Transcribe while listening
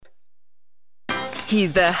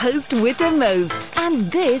He's the host with the most. And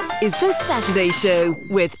this is The Saturday Show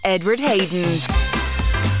with Edward Hayden.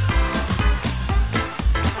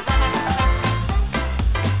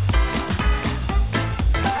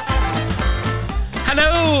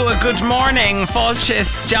 Hello, good morning,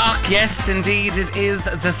 Falchis Jock. Yes, indeed, it is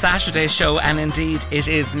The Saturday Show, and indeed, it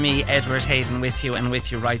is me, Edward Hayden, with you and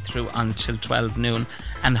with you right through until 12 noon.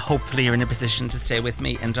 And hopefully you're in a position to stay with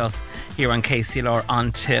me and us here on KCLR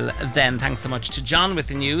until then. Thanks so much to John with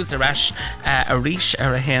the news, Arash Arish,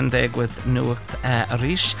 Arahendeg with Nuacht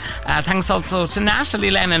Arish. Thanks also to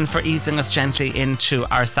Natalie Lennon for easing us gently into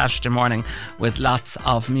our Saturday morning with lots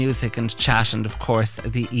of music and chat, and of course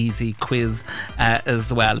the easy quiz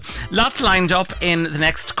as well. Lots lined up in the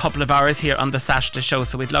next couple of hours here on The Saturday Show,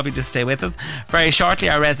 so we'd love you to stay with us. Very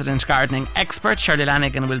shortly, our resident gardening expert Shirley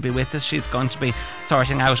Lanigan will be with us. She's going to be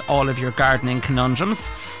sorting out all of your gardening conundrums.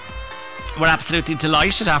 We're absolutely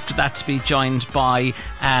delighted after that to be joined by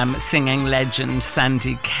singing legend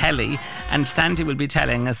Sandy Kelly, and Sandy will be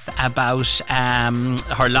telling us about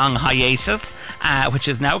her long hiatus, which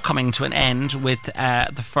is now coming to an end with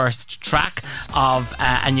the first track of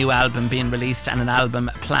a new album being released and an album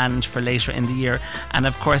planned for later in the year. And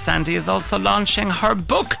of course Sandy is also launching her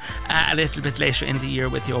book a little bit later in the year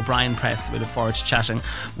with the O'Brien Press. We look forward to chatting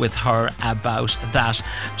with her about that,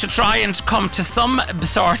 to try and come to some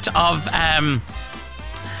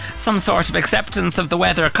sort of acceptance of the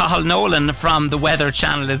weather. Cathal Nolan from the Weather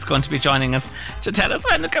Channel is going to be joining us to tell us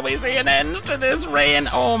when can we see an end to this rain.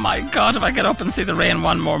 Oh my God, if I get up and see the rain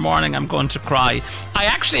one more morning, I'm going to cry. I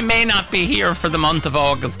actually may not be here for the month of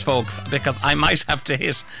August, folks, because I might have to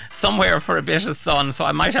hit somewhere for a bit of sun, so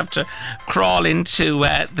I might have to crawl into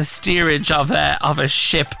the steerage of a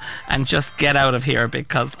ship and just get out of here,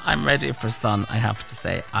 because I'm ready for sun. I have to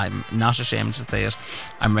say, I'm not ashamed to say it.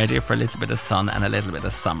 I'm ready for a little bit of sun and a little bit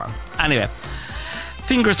of summer. Anyway,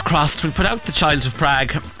 fingers crossed, we'll put out the Child of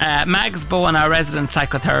Prague. Mags Bowen, our resident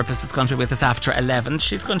psychotherapist, is going to be with us after 11.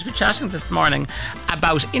 She's going to be chatting this morning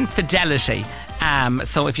about infidelity.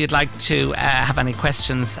 So if you'd like to have any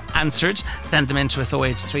questions answered, send them in to us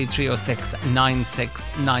 083 306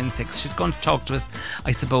 9696. She's going to talk to us,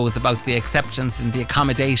 I suppose, about the acceptance and the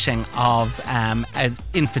accommodating of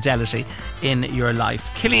infidelity in your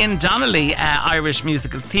life. Killian Donnelly, Irish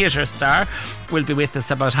musical theatre star, will be with us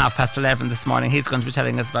about 11:30 this morning. He's going to be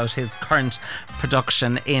telling us about his current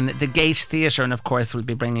production in the Gate Theatre, and of course we'll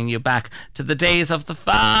be bringing you back to the days of the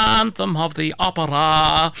Phantom of the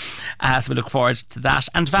Opera. So we look forward to that.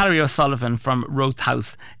 And Valerie O Sullivan from Rothe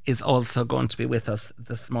House is also going to be with us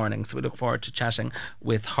this morning, so we look forward to chatting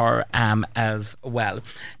with her as well.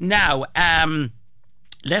 Now,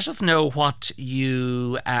 let us know what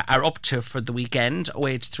you are up to for the weekend.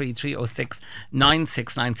 083 306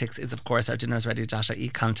 9696 is, of course, our dinnersready.ie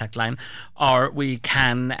contact line. Or we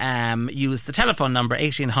can use the telephone number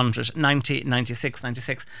 1800 90 96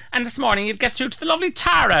 96. And this morning you'll get through to the lovely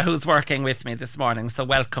Tara, who's working with me this morning. So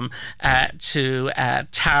welcome to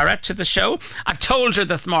Tara to the show. I've told her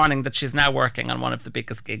this morning that she's now working on one of the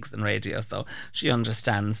biggest gigs in radio, so she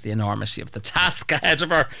understands the enormity of the task ahead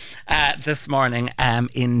of her this morning.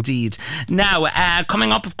 Indeed. Now,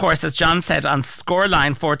 coming up, of course, as John said, on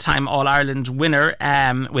Scoreline, 4-time All-Ireland winner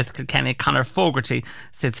with Kilkenny, Conor Fogarty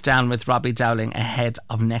sits down with Robbie Dowling ahead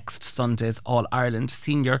of next Sunday's All-Ireland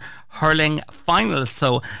Senior Hurling Final.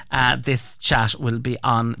 So this chat will be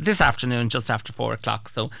on this afternoon, just after 4 o'clock.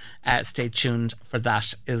 So stay tuned for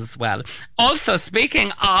that as well. Also,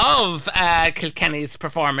 speaking of Kilkenny's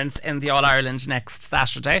performance in the All-Ireland next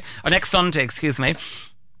Sunday, excuse me.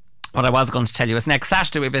 What I was going to tell you is next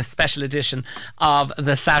Saturday we have a special edition of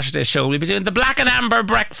The Saturday Show. We'll be doing the Black and Amber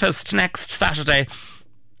breakfast next Saturday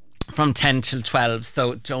from 10 till 12,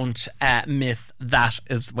 so don't miss that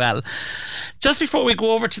as well. Just before we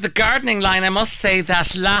go over to the gardening line, I must say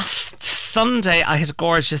that last Sunday I had a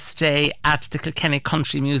gorgeous day at the Kilkenny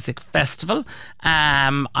Country Music Festival.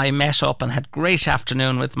 I met up and had a great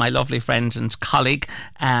afternoon with my lovely friend and colleague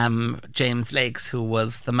James Lakes, who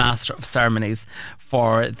was the Master of Ceremonies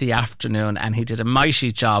for the afternoon, and he did a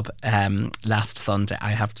mighty job last Sunday,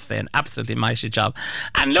 I have to say, an absolutely mighty job,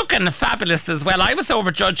 and looking fabulous as well. I was over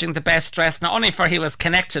judging the best dress, not only for he was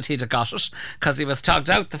connected, he'd have got it because he was togged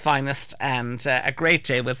out the finest, and a great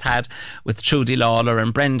day was had with Trudy Lawler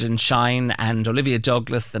and Brendan Shine O'Brien and Olivia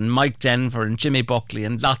Douglas and Mike Denver and Jimmy Buckley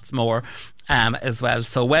and lots more as well.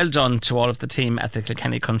 So well done to all of the team at the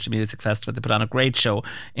Kilkenny Country Music Festival. They put on a great show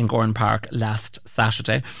in Gowran Park last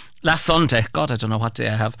Sunday. God, I don't know what day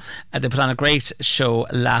I have. They put on a great show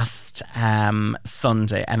last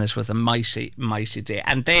Sunday, and it was a mighty, mighty day.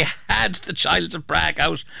 And they had the Child of Bragg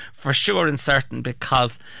out for sure and certain,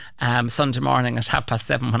 because Sunday morning at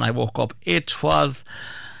 7:30 when I woke up, it was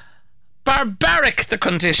barbaric, the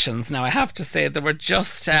conditions. Now I have to say, they were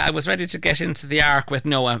just I was ready to get into the ark with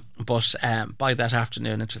Noah, but by that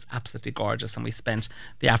afternoon it was absolutely gorgeous, and we spent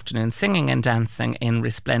the afternoon singing and dancing in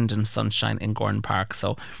resplendent sunshine in Gowran Park.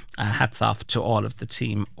 So hats off to all of the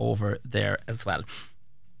team over there as well.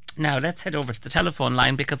 Now let's head over to the telephone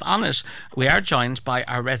line, because on it we are joined by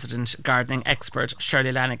our resident gardening expert,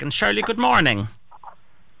 Shirley Lanigan. Shirley, good morning.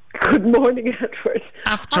 Good morning, Edward.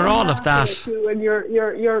 After all of that, and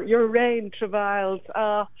your rain travails.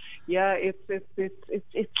 Yeah,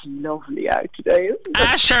 it's lovely out today, isn't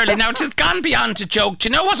it? Shirley, now it has gone beyond a joke. Do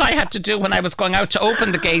you know what I had to do when I was going out to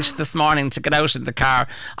open the gate this morning to get out in the car?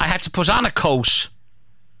 I had to put on a coat.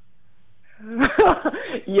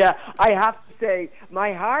 Yeah, I have to say,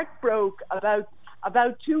 my heart broke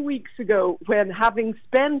about 2 weeks ago, when, having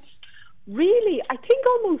spent really, I think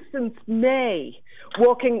almost since May,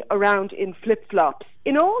 walking around in flip-flops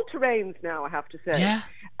in all terrains now, I have to say. Yeah.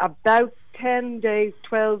 About 10 days,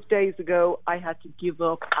 12 days ago, I had to give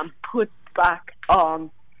up and put back on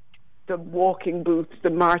the walking boots, the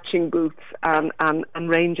marching boots, and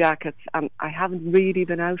rain jackets, and I haven't really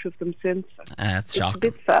been out of them since. It's shocking. It's a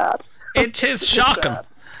bit sad. It is shocking.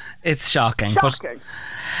 It's shocking. Shocking.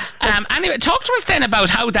 But anyway, talk to us then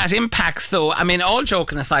about how that impacts, though. I mean, all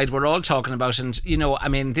joking aside, we're all talking about, and you know, I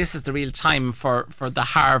mean, this is the real time for the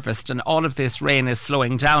harvest, and all of this rain is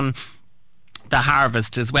slowing down the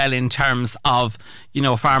harvest as well, in terms of, you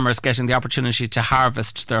know, farmers getting the opportunity to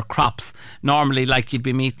harvest their crops. Normally, like, you'd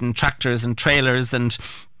be meeting tractors and trailers and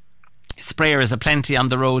sprayers aplenty on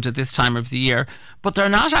the road at this time of the year, but they're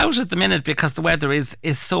not out at the minute because the weather is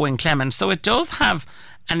so inclement. So it does have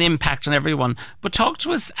an impact on everyone. But talk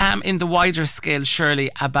to us in the wider scale,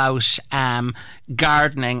 Shirley, about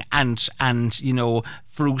gardening and you know,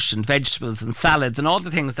 fruit and vegetables and salads and all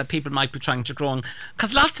the things that people might be trying to grow,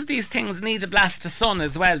 because lots of these things need a blast of sun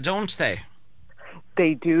as well, don't they?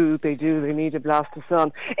 They do. They need a blast of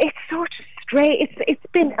sun. It's sort of strange. It's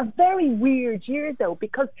been a very weird year, though,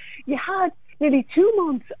 because you had nearly 2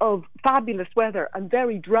 months of fabulous weather and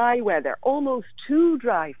very dry weather, almost too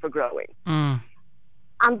dry for growing.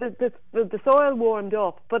 And the soil warmed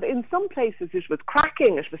up, but in some places it was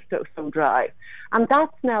cracking. It was so dry, and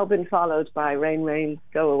that's now been followed by rain,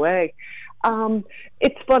 go away.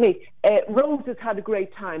 It's funny. Roses had a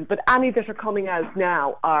great time, but any that are coming out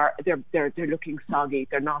now they're looking soggy.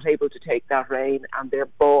 They're not able to take that rain, and they're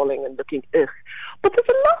bawling and looking ugh. But there's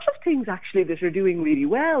a lot of things actually that are doing really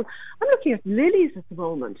well. I'm looking at lilies at the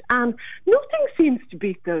moment, and nothing seems to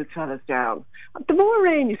beat those fellas down. The more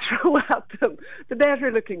rain you throw at them, the better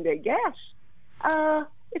looking they get.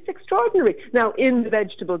 It's extraordinary. Now, in the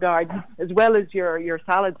vegetable garden, as well as your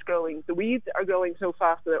salads growing, the weeds are growing so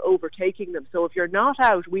fast that they're overtaking them. So if you're not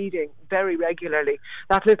out weeding very regularly,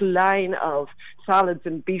 that little line of salads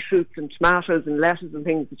and beetroots and tomatoes and lettuce and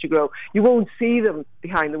things that you grow, you won't see them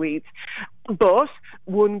behind the weeds. But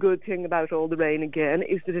one good thing about all the rain, again,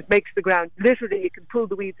 is that it makes the ground, literally, you can pull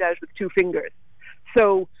the weeds out with 2 fingers.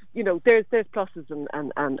 So, you know, there's pluses and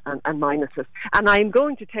minuses. And I'm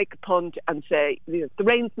going to take a punt and say, you know, the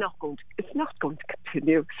rain's not going to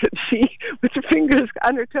continue, said she, with her fingers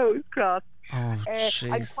and her toes crossed.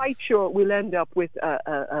 I'm quite sure we'll end up with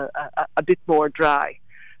a bit more dry.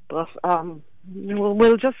 But we'll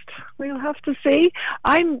have to see.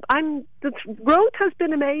 The growth has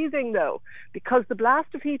been amazing, though, because the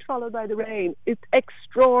blast of heat followed by the rain, it's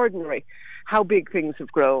extraordinary how big things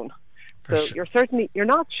have grown. So you're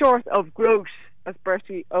not short of growth, as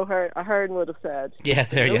Bertie Ahern would have said. Yeah,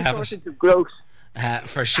 there you have it. Of growth.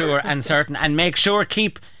 For sure and certain. And make sure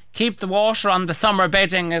keep the water on the summer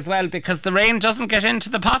bedding as well, because the rain doesn't get into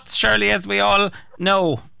the pots, Shirley, as we all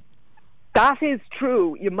know. That is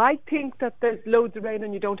true. You might think that there's loads of rain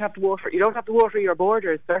and you don't have to water. You don't have to water your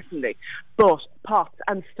borders, certainly, but pots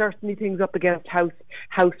and certainly things up against house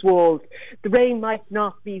walls. The rain might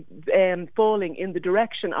not be falling in the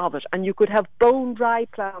direction of it, and you could have bone dry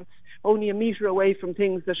plants only a metre away from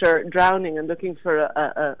things that are drowning and looking for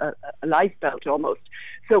a lifebelt almost.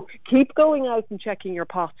 So keep going out and checking your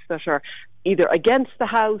pots that are either against the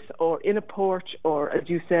house or in a porch or, as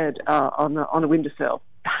you said, on a windowsill.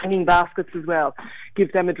 hanging baskets as well.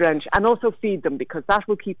 Give them a drench, and also feed them, because that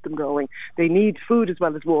will keep them going. They need food as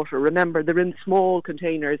well as water. Remember, they're in small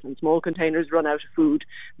containers, and small containers run out of food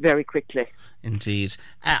very quickly. Indeed.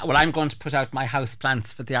 Well, I'm going to put out my house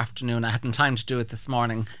plants for the afternoon. I hadn't time to do it this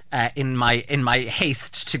morning in my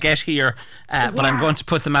haste to get here, but I'm going to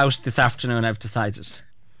put them out this afternoon, I've decided.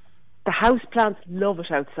 The house plants love it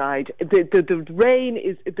outside. The rain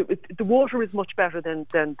is the water is much better than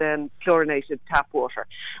chlorinated tap water,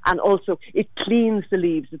 and also it cleans the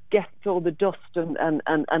leaves. It gets all the dust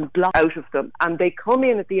and block out of them, and they come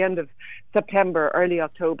in at the end of September, early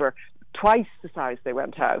October. Twice the size they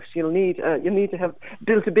went out. You'll need to have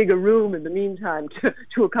built a bigger room in the meantime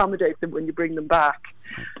to accommodate them when you bring them back.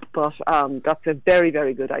 But that's a very,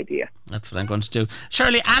 very good idea. That's what I'm going to do.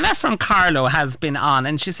 Shirley, Anna from Carlow has been on,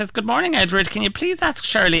 and she says, "Good morning, Edward. Can you please ask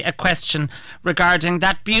Shirley a question regarding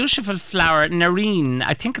that beautiful flower, Nerine?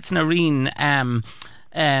 I think it's Nerine.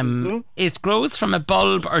 It grows from a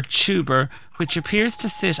bulb or tuber which appears to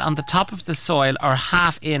sit on the top of the soil or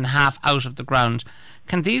half in, half out of the ground.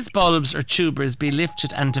 Can these bulbs or tubers be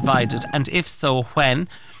lifted and divided? And if so, when?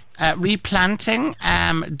 Replanting,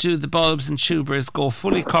 do the bulbs and tubers go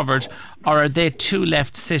fully covered, or are they two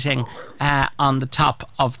left sitting on the top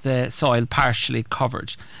of the soil partially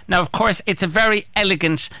covered?" Now, of course, it's a very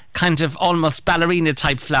elegant kind of almost ballerina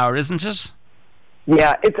type flower, isn't it?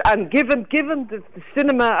 Yeah, and given the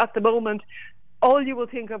cinema at the moment, all you will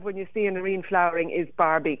think of when you see a Nerine flowering is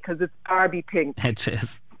Barbie, because it's Barbie pink. It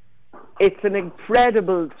is. It's an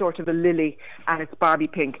incredible sort of a lily, and it's Barbie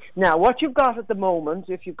pink. Now, what you've got at the moment,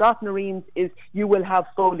 if you've got Nerines, is you will have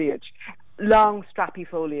foliage. Long, strappy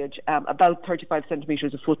foliage, about 35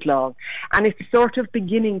 centimetres a foot long. And it's sort of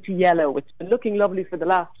beginning to yellow. It's been looking lovely for the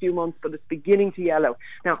last few months, but it's beginning to yellow.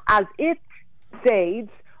 Now, as it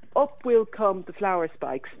fades, up will come the flower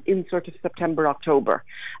spikes in sort of September, October,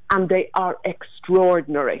 and they are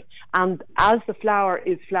extraordinary. And as the flower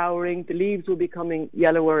is flowering, the leaves will be becoming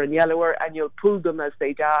yellower and yellower, and you'll pull them as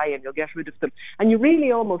they die, and you'll get rid of them. And you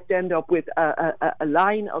really almost end up with a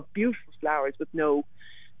line of beautiful flowers with no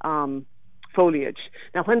foliage.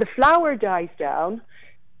 Now, when the flower dies down,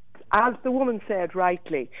 as the woman said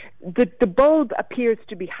rightly, the bulb appears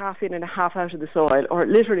to be half in and half out of the soil, or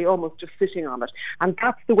literally almost just sitting on it. And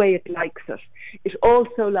that's the way it likes it. It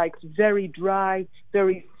also likes very dry,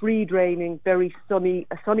 very free-draining, very sunny,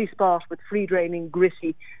 a sunny spot with free-draining,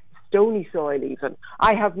 gritty, stony soil even.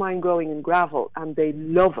 I have mine growing in gravel, and they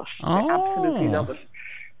love it. They absolutely love it.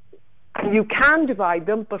 And you can divide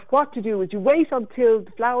them, but what to do is you wait until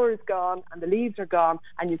the flower is gone and the leaves are gone,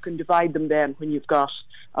 and you can divide them then when you've got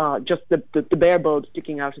just the bare bulbs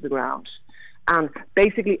sticking out of the ground. And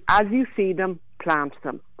basically, as you see them, plant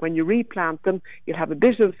them. When you replant them, you'll have a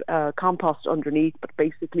bit of compost underneath, but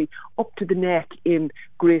basically up to the neck in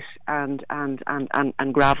grit and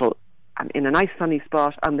gravel, and in a nice sunny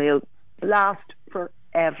spot, and they'll last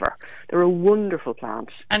forever. They're a wonderful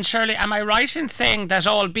plant. And Shirley, am I right in saying that,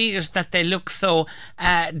 albeit that they look so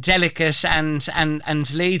delicate and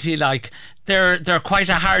ladylike, they're quite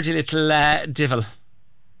a hardy little devil?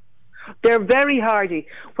 They're very hardy.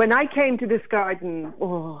 When I came to this garden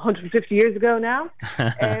 150 years ago now,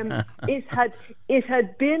 it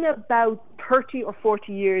had been about 30 or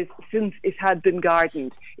 40 years since it had been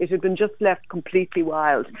gardened. It had been just left completely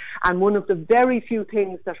wild. And one of the very few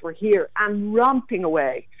things that were here and romping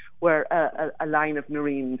away were a line of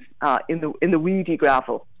Nerines in the weedy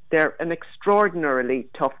gravel. They're an extraordinarily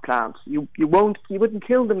tough plant. You wouldn't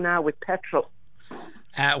kill them now with petrol.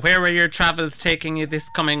 Where are your travels taking you this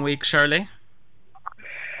coming week, Shirley?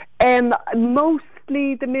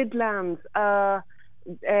 Mostly the Midlands, Laois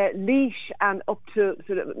and up to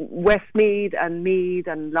sort of Westmeath and Meath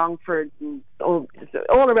and Longford, and all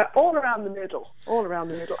around the middle,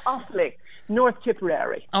 Offaly, North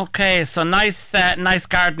Tipperary. Okay, so nice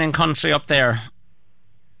gardening country up there.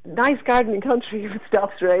 Nice gardening country if it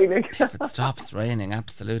stops raining. If it stops raining,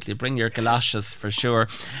 absolutely. Bring your galoshes for sure.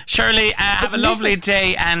 Shirley, have a lovely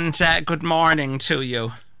day, and good morning to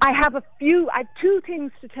you. I have two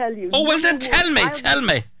things to tell you. Oh, well then tell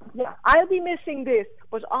me. Yeah, I'll be missing this,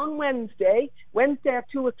 but on Wednesday at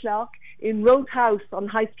 2:00 in Rothe House on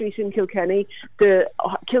High Street in Kilkenny, the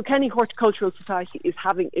Kilkenny Horticultural Society is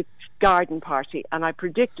having its garden party, and I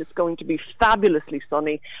predict it's going to be fabulously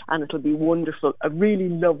sunny, and it'll be wonderful, a really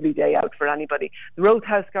lovely day out for anybody. The Rothe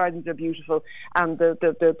House gardens are beautiful, and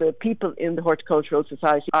the people in the Horticultural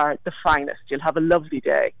Society are the finest. You'll have a lovely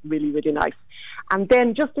day, really, really nice. And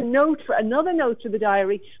then just another note to the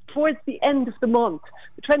diary, towards the end of the month,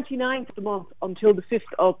 the 29th of the month until the 5th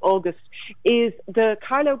of August, is the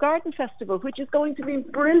Carlow Garden Festival, which is going to be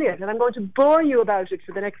brilliant. And I'm going to bore you about it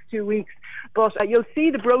for the next 2 weeks. But you'll see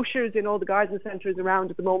the brochures in all the garden centres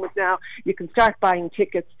around at the moment now. You can start buying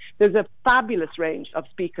tickets. There's a fabulous range of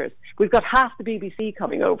speakers. We've got half the BBC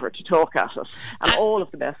coming over to talk at us, and all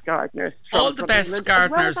of the best gardeners. All the best England,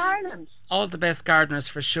 gardeners. as well as Ireland. All the best gardeners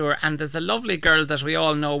for sure. And there's a lovely girl that we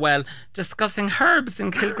all know well discussing herbs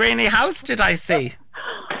in Kilgraney House, did I see?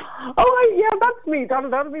 Oh, yeah, that's me.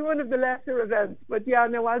 That'll be one of the lesser events. But yeah,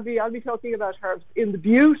 no, I'll be talking about herbs in the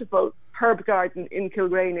beautiful herb garden in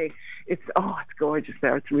Kilgraney. It's gorgeous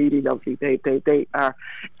there. It's really lovely. They are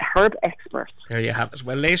herb experts. There you have it.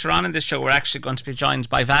 Well, later on in the show, we're actually going to be joined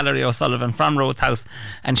by Valerie O Sullivan from Rothe House,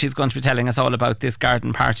 and she's going to be telling us all about this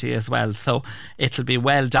garden party as well. So it'll be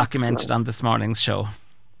well documented on this morning's show.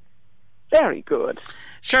 Very good.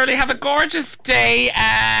 Shirley, have a gorgeous day.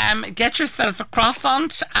 Get yourself a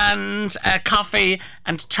croissant and a coffee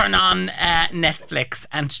and turn on Netflix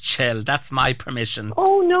and chill. That's my permission.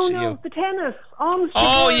 Oh, no, you. the tennis.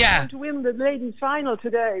 Honestly, yeah. To win the ladies' final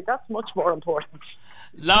today. That's much more important.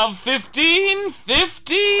 Love 15,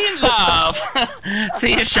 love.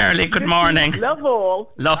 See you, Shirley. Good morning. Love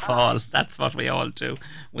all. Love all. That's what we all do.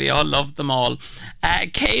 We all love them all.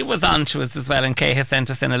 Kay was on to us as well, and Kay has sent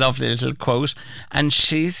us in a lovely little quote, and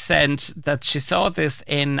she said that she saw this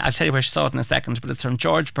I'll tell you where she saw it in a second, but it's from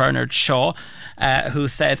George Bernard Shaw, who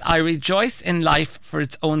said, "I rejoice in life for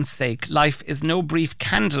its own sake. Life is no brief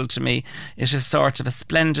candle to me. It is sort of a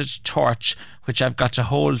splendid torch which I've got a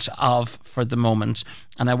hold of for the moment,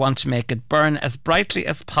 and I want to make it burn as brightly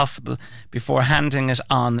as possible before handing it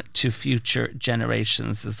on to future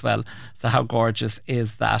generations," as well. So how gorgeous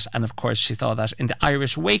is that? And of course she saw that in the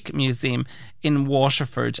Irish Wake Museum in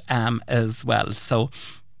Waterford as well. So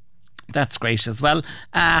that's great as well.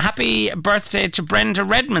 Happy birthday to Brenda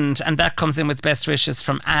Redmond, and that comes in with best wishes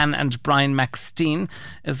from Anne and Brian McSteen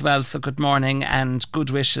as well. So good morning and good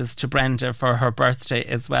wishes to Brenda for her birthday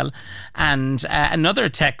as well. And another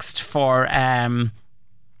text for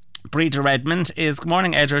Breda Redmond is, "Good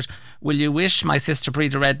morning, Edward. Will you wish my sister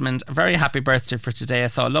Breda Redmond a very happy birthday for today? I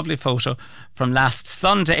saw a lovely photo from last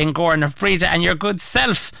Sunday in Gorn of Breda and your good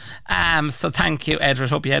self." So thank you, Edward.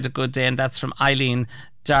 Hope you had a good day. And that's from Eileen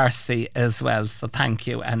Darcy as well. So thank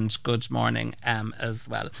you and good morning as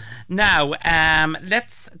well. Now,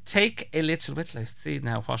 let's take a little bit. Let's see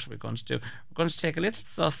now what we're going to do. We're going to take a little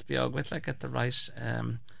sus beag. Wait till I get the right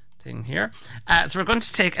thing here. So we're going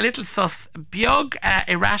to take a little sus beag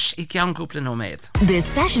irash ikian gupla nomad. The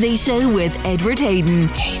Saturday Show with Edward Hayden.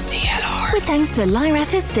 KCLR. With thanks to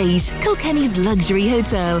Lyrath Estate, Kilkenny's luxury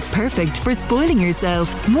hotel. Perfect for spoiling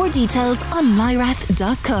yourself. More details on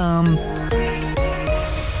lyrath.com.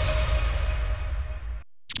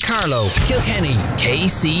 Carlow, Kilkenny,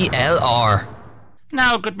 KCLR.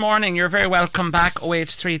 Now, good morning. You're very welcome back.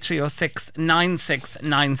 083 306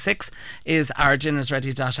 9696 is our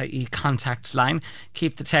dinnersready.ie contact line.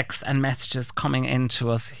 Keep the texts and messages coming in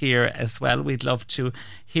to us here as well. We'd love to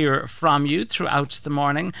hear from you throughout the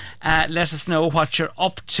morning. Let us know what you're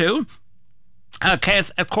up to. Okay,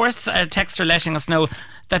 of course, a texter letting us know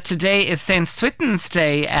that today is St. Swithin's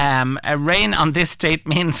Day. A rain on this date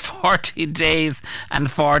means 40 days and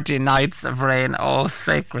 40 nights of rain. Oh,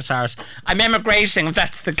 sacred heart. I'm emigrating if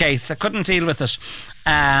that's the case. I couldn't deal with it.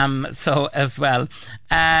 So as well.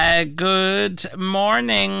 Good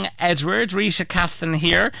morning, Edward. Risha Casson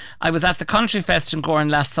here. I was at the Country Fest in Gorn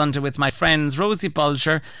last Sunday with my friends Rosie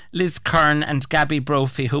Bulger, Liz Kern and Gabby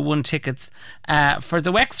Brophy, who won tickets for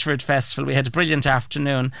the Wexford Festival. We had a brilliant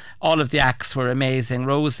afternoon. All of the acts were amazing.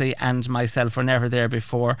 Rosie and myself were never there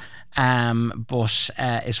before, but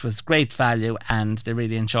it was great value and they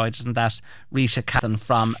really enjoyed it. And that's Risha Casson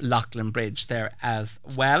from Loughlin Bridge there as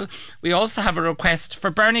well. We also have a request for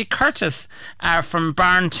Bernie Curtis from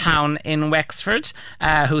Barntown in Wexford,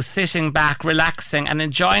 who's sitting back, relaxing and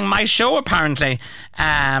enjoying my show apparently,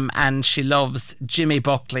 and she loves Jimmy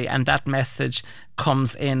Buckley, and that message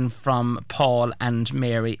comes in from Paul and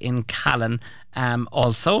Mary in Callan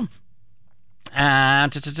also.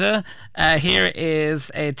 Here is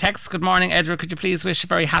a text. Good morning, Edward. Could you please wish a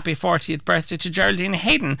very happy 40th birthday to Geraldine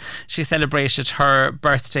Hayden? She celebrated her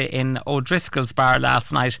birthday in O'Driscoll's Bar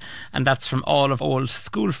last night, and that's from all of old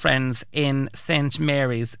school friends in St.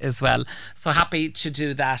 Mary's as well. So happy to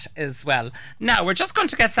do that as well. Now, we're just going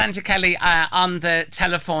to get Sandy Kelly on the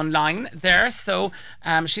telephone line there. So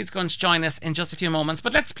she's going to join us in just a few moments.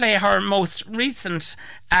 But let's play her most recent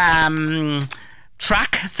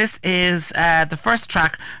track. This is the first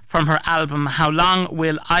track from her album How Long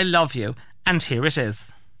Will I Love You, And here it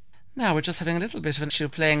is. Now, we're just having a little bit of an issue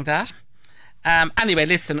playing that. Anyway,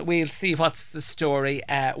 listen, we'll see what's the story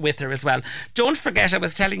with her as well. Don't forget, I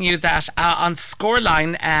was telling you that on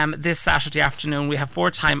Scoreline this Saturday afternoon, we have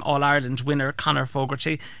 4-time All-Ireland winner Conor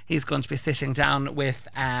Fogarty. He's going to be sitting down with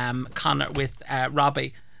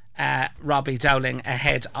Robbie Dowling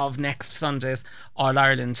ahead of next Sunday's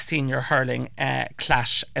All-Ireland Senior Hurling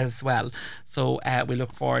clash as well. So we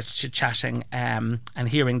look forward to chatting and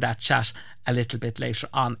hearing that chat a little bit later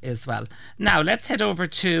on as well. Now let's head over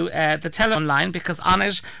to the telephone line, because on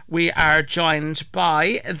it we are joined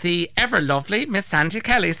by the ever lovely Miss Sandy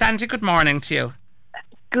Kelly. Sandy, good morning to you.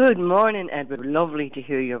 Good morning, Edward. Lovely to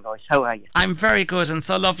hear your voice. How are you? I'm very good, and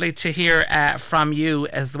so lovely to hear from you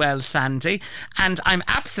as well, Sandy. And I'm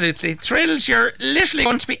absolutely thrilled. You're literally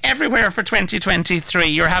going to be everywhere for 2023.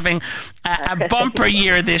 You're having a bumper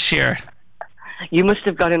year this year. You must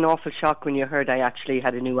have got an awful shock when you heard I actually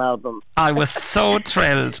had a new album. I was so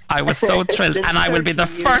thrilled. And I will be the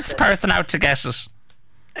first person out to get it.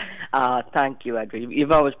 Thank you, Edward.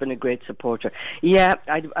 You've always been a great supporter. Yeah,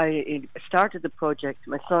 I started the project.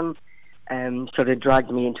 My son sort of dragged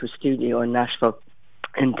me into a studio in Nashville.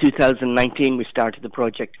 In 2019 we started the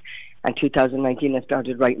project, and 2019 I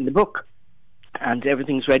started writing the book, and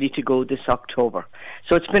everything's ready to go this October.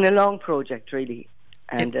 So it's been a long project, really.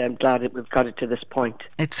 And I'm glad that we've got it to this point.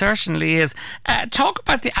 It certainly is. Talk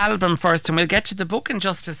about the album first, and we'll get to the book in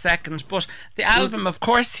just a second. But the album, of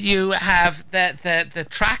course, you have the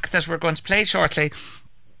track that we're going to play shortly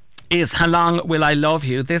is How Long Will I Love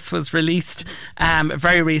You? This was released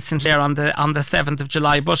very recently on the 7th of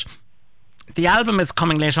July, but the album is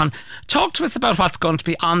coming later on. Talk to us about what's going to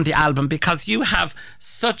be on the album, because you have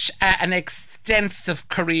such an extensive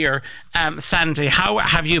career, Sandy. How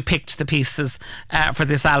have you picked the pieces for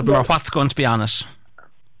this album, or what's going to be on it?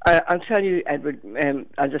 I'll tell you, Edward,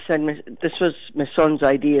 as I said, this was my son's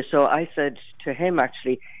idea, so I said to him,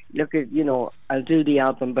 actually, look, I'll do the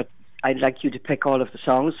album, but I'd like you to pick all of the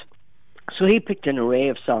songs. So he picked an array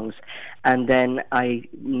of songs, and then I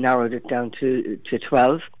narrowed it down to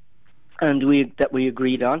 12. And we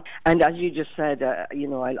agreed on. And as you just said, I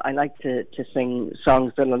like to sing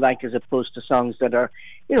songs that I like, as opposed to songs that are,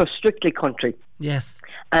 strictly country. Yes.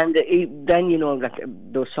 And then, like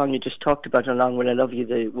those songs you just talked about, How Long Will I Love You,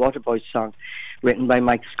 the Waterboys song, written by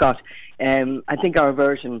Mike Scott. I think our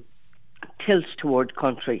version tilts toward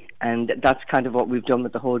country, and that's kind of what we've done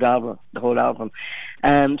with the whole album.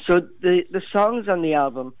 So the songs on the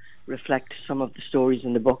album reflect some of the stories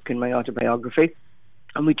in the book, in my autobiography.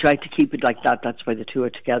 And we tried to keep it like that. That's why the two are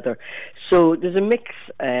together. So there's a mix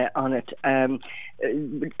on it. I'm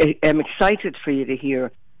excited for you to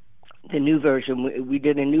hear the new version. We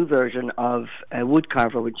did a new version of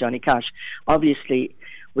Woodcarver with Johnny Cash. Obviously,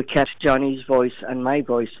 we kept Johnny's voice and my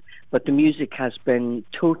voice, but the music has been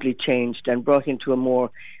totally changed and brought into a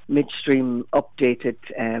more midstream, updated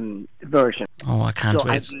version. Oh, I can't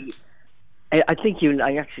wait. I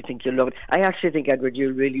actually think you'll love it. I actually think, Edward,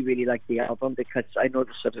 you'll really, really like the album, because I know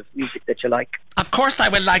the sort of music that you like. Of course I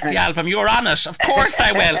will like the album. You're on it. Of course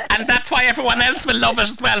I will. And that's why everyone else will love it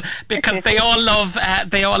as well, because they all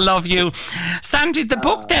love you. Sandy, the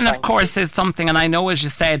book then, of course, is something, and I know, as you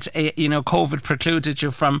said, COVID precluded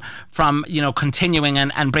you from continuing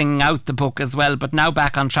and bringing out the book as well, but now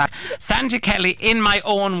back on track. Sandy Kelly, In My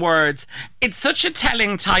Own Words. It's such a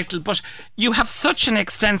telling title, but you have such an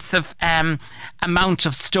extensive amount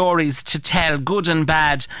of stories to tell, good and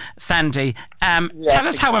bad, Sandy. Tell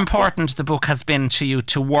us how important the book has been to you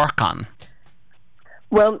to work on.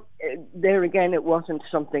 Well, there again, it wasn't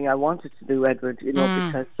something I wanted to do, Edward,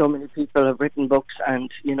 because so many people have written books, and,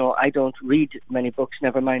 I don't read many books,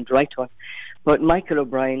 never mind write one. But Michael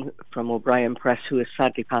O'Brien from O'Brien Press, who has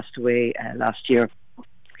sadly passed away last year,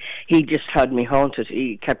 he just had me haunted.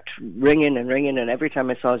 He kept ringing, and every time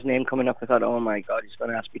I saw his name coming up, I thought, oh my God, he's going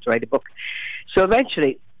to ask me to write a book. So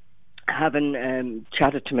eventually, having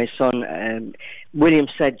chatted to my son, William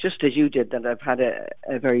said, just as you did, that I've had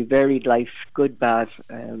a very varied life, good, bad,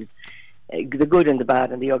 the good and the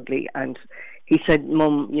bad and the ugly. And he said,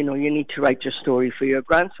 Mum, you need to write your story for your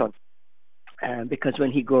grandson. Because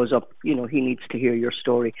when he grows up, he needs to hear your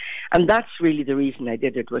story. And that's really the reason I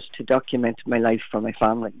did it, was to document my life for my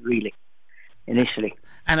family, really, initially.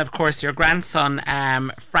 And of course, your grandson,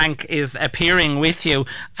 Frank, is appearing with you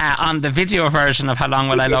on the video version of How Long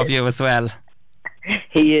Will I Love You as well.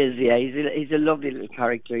 He is, yeah. He's a lovely little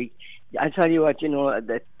character. I tell you what,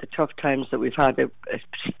 the tough times that we've had,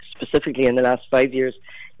 specifically in the last 5 years,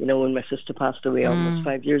 when my sister passed away almost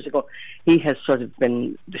 5 years ago, he has sort of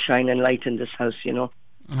been the shining light in this house,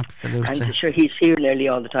 Absolutely. And sure, he's here nearly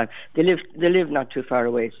all the time. They live not too far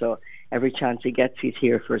away, so every chance he gets, he's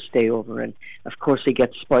here for a stay over. And of course, he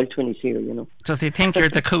gets spoilt when he's here, you know. Does he think you're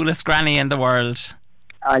the coolest granny in the world?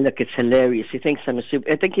 Ah, look, it's hilarious. He thinks I'm a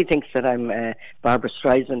super. I think he thinks that I'm Barbara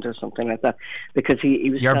Streisand or something like that, because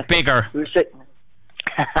he was. You're bigger. We were sitting.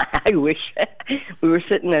 I wish. We were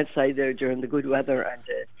sitting outside there during the good weather, and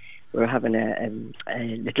we were having a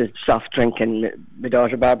little soft drink, and my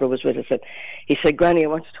daughter Barbara was with us. And he said, "Granny, I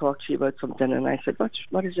want to talk to you about something." And I said,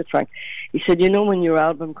 "What is it, Frank?" He said, "You know, when your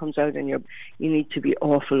album comes out, and you need to be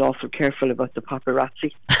awful careful about the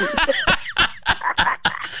paparazzi."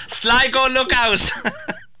 Sligo, look out!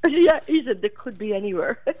 Yeah, he said, there could be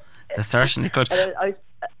anywhere. They certainly could. And I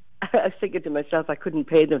was thinking to myself, I couldn't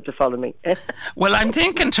pay them to follow me. Well, I'm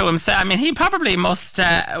thinking to him, I mean, he probably must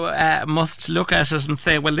look at it and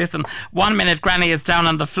say, well, listen, 1 minute Granny is down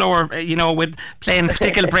on the floor, you know, with playing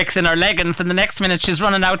stickle bricks in her leggings, and the next minute she's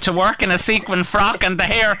running out to work in a sequin frock and the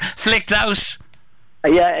hair flicked out.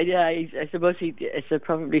 Yeah. I suppose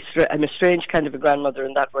I'm a strange kind of a grandmother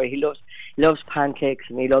in that way. He loves pancakes,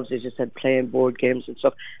 and he loves, as you said, playing board games and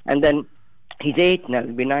stuff. And then he's 8 now;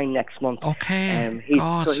 he'll be 9 next month. Okay.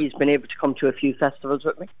 So he's been able to come to a few festivals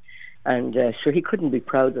with me, and so he couldn't be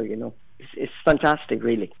prouder. You know, it's fantastic,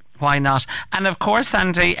 really. Why not? And of course,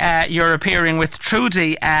 Andy, you're appearing with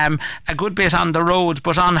Trudy a good bit on the road,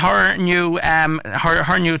 but on her new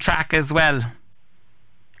her new track as well.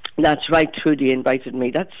 That's right. Trudy invited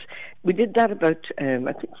me. We did that about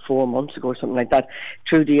I think 4 months ago or something like that.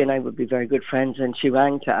 Trudy and I would be very good friends, and she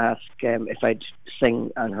rang to ask if I'd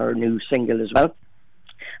sing on her new single as well,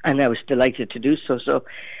 and I was delighted to do so. So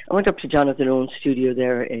I went up to Jonathan Owen's studio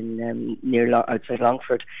there in outside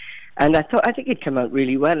Longford, and I think it came out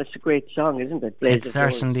really well. It's a great song, isn't it? It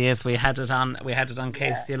certainly is. We had it on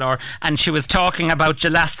KCLR, and she was talking about you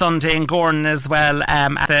last Sunday in Gordon as well,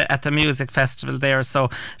 at the music festival there. So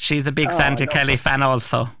she's a big Sandy Kelly fan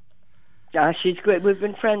also. Yeah, she's great. We've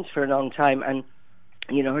been friends for a long time, and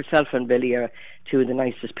you know, herself and Billy are two of the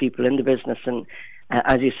nicest people in the business. And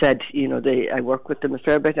as you said, you know, I work with them a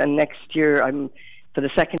fair bit. And next year, for the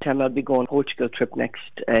second time, I'll be going Portugal trip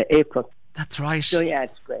next April. That's right. So yeah,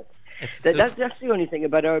 it's great. That's the only thing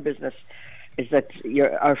about our business, is that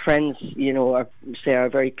our friends, you know, are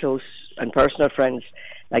very close and personal friends,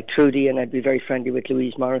 like Trudy, and I'd be very friendly with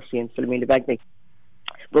Louise Morrissey and Philomena Begney.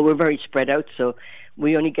 But we're very spread out, so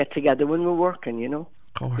we only get together when we're working, you know.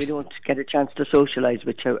 Of course. We don't get a chance to socialise,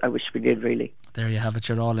 which I wish we did, really. There you have it.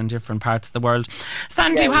 You're all in different parts of the world.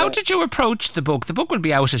 Sandy, how did you approach the book? The book will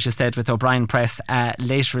be out, as you said, with O'Brien Press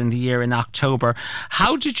later in the year in October.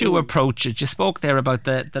 How did you approach it? You spoke there about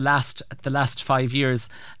the last 5 years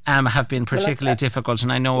have been particularly difficult,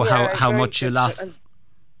 and I know how much you lost.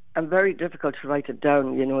 And very difficult to write it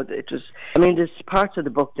down. You know, there's parts of the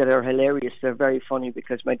book that are hilarious. They're very funny,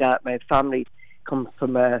 because my family come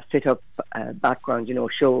from a fit-up background, you know,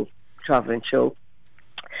 travelling show.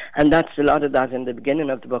 And that's a lot of that in the beginning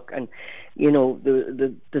of the book. And, you know,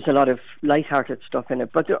 there's a lot of light-hearted stuff in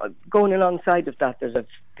it. But going alongside of that, there's a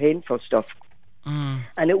painful stuff.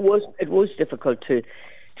 And it was difficult to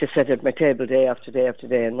sit at my table day after day after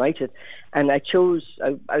day and write it. And I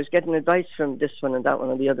was getting advice from this one and that one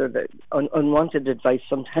and the other, unwanted advice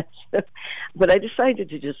sometimes. But I decided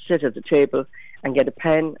to just sit at the table and get a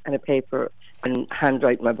pen and a paper and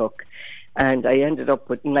handwrite my book. And I ended up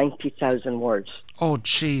with 90,000 words. Oh,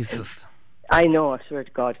 Jesus. I know, I swear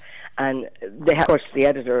to God. And of course, the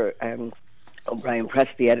editor, O'Brien Press,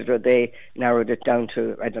 the editor, they narrowed it down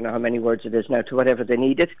to, I don't know how many words it is now, to whatever they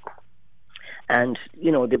needed. And,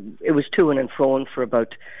 you know, it was to and fro for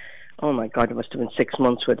about, oh my God, it must have been 6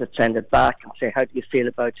 months where they'd send it back and say, how do you feel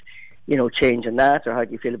about, you know, changing that, or how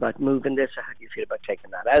do you feel about moving this, or how do you feel about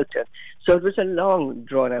taking that out? So it was a long,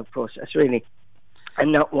 drawn-out process, really,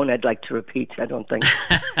 and not one I'd like to repeat, I don't think.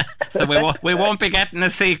 So we won't be getting a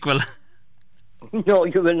sequel. No,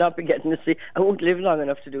 you will not be getting a sequel. I won't live long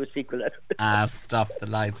enough to do a sequel. Stop the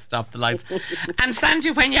lights. And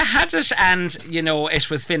Sandy, when you had it and, you know, it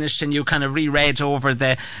was finished and you kind of reread over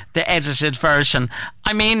the edited version,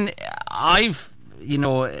 I mean, I've, you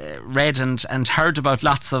know, read and heard about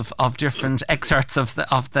lots of different excerpts of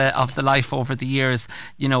the life over the years,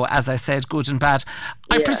 you know, as I said, good and bad.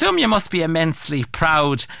 I presume you must be immensely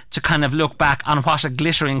proud to kind of look back on what a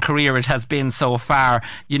glittering career it has been so far.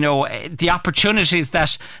 You know, the opportunities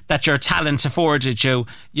that your talent afforded you,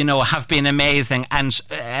 you know, have been amazing, and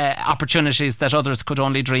opportunities that others could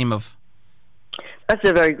only dream of. That's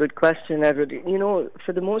a very good question, Edward. You know,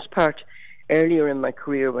 for the most part, earlier in my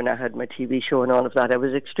career, when I had my TV show and all of that, I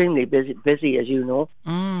was extremely busy, as you know.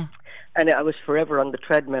 And I was forever on the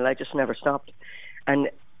treadmill. I just never stopped. And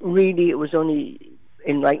really, it was only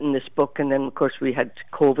in writing this book, and then of course we had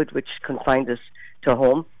COVID, which confined us to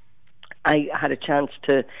home, I had a chance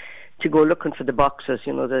to go looking for the boxes,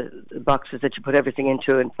 the boxes that you put everything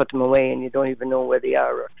into and put them away and you don't even know where they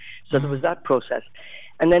are. So there was that process.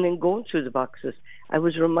 And then in going through the boxes, I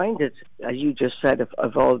was reminded, as you just said,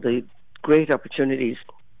 of all the great opportunities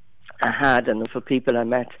I had and for people I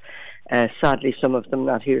met. Sadly, some of them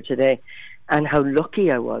not here today, and how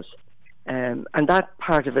lucky I was. And that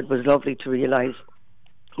part of it was lovely to realise,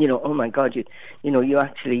 oh my God, you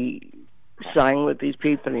actually sang with these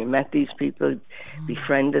people, you met these people,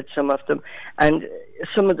 befriended some of them, and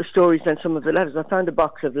some of the stories and some of the letters. I found a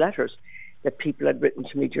box of letters that people had written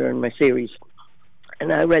to me during my series,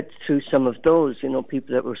 and I read through some of those,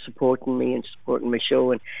 people that were supporting me and supporting my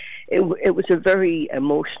show, and it was a very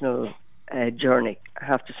emotional journey, I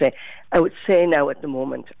have to say. I would say now at the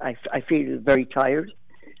moment I feel very tired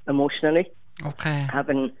emotionally. Okay.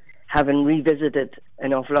 Having revisited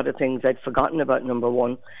an awful lot of things I'd forgotten about, number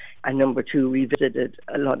one, and number two, revisited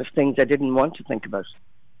a lot of things I didn't want to think about.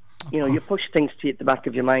 You push things to the back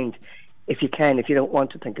of your mind if you don't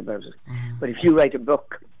want to think about it. But if you write a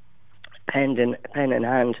book, pen in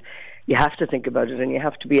hand, you have to think about it, and you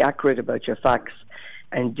have to be accurate about your facts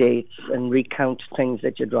and dates and recount things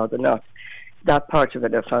that you'd rather not. That part of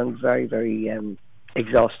it I found very, very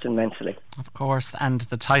exhausting mentally. Of course, and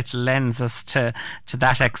the title lends us to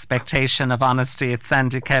that expectation of honesty. It's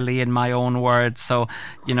Sandy Kelly in my own words, so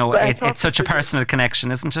it's such a personal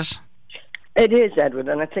connection, isn't it? It is, Edward,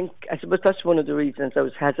 and I suppose that's one of the reasons I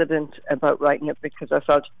was hesitant about writing it, because I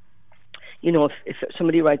felt, if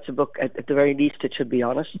somebody writes a book, at the very least it should be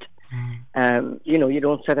honest. You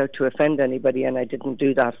don't set out to offend anybody, and I didn't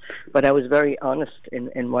do that, but I was very honest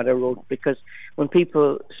in what I wrote, because when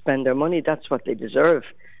people spend their money, that's what they deserve.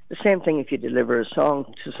 The same thing if you deliver a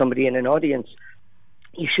song to somebody in an audience.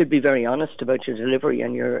 You should be very honest about your delivery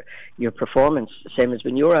and your performance, same as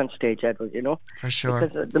when you're on stage, Edward, For sure.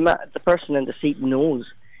 Because the person in the seat knows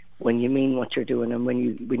when you mean what you're doing and when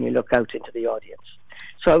you look out into the audience.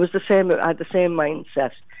 So I had the same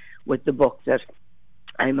mindset with the book, that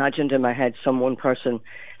I imagined in my head one person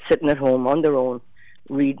sitting at home on their own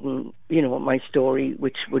reading, my story,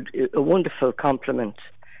 which would a wonderful compliment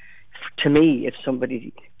to me if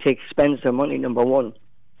somebody spends their money, number one,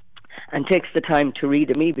 and takes the time to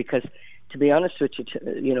read me, because to be honest with you,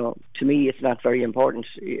 to me it's not very important.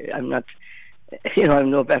 I'm not,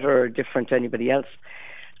 I'm no better or different to anybody else.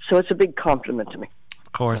 So it's a big compliment to me.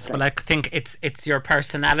 Of course. Well, I think it's your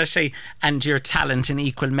personality and your talent in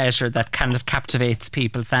equal measure that kind of captivates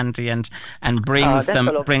people, Sandy, and brings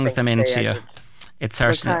them into you. It's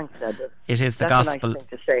certainly, it is the gospel. Nice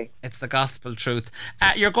thing to say. It's the gospel truth.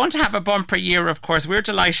 You're going to have a bumper year, of course. We're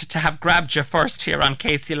delighted to have grabbed you first here on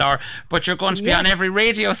KCLR, but you're going to be on every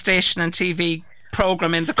radio station and TV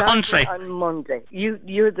programme in the country. On Monday.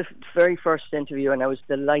 You're the very first interview, and I was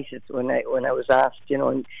delighted when I was asked,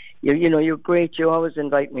 and you're great. You always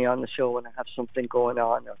invite me on the show when I have something going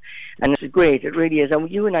on, and it's great. It really is.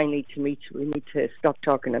 And you and I need to meet. We need to stop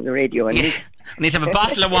talking on the radio and meet. We need to have a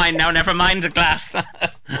bottle of wine now. Never mind a glass.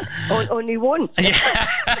 Only one.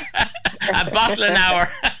 A bottle an hour.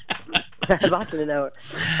 A bottle an hour.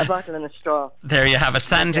 A bottle and a straw. There you have it,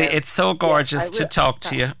 Sandy. It's so gorgeous to talk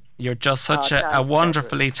to you. You're just such a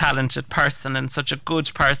wonderfully talented person and such a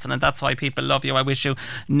good person, and that's why people love you. I wish you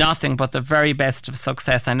nothing but the very best of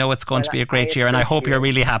success. I know it's going to be a great year, and I hope you're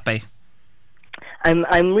really happy.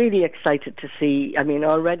 I'm really excited to see. I mean,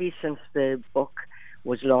 already since the book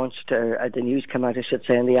was launched, or the news came out, I should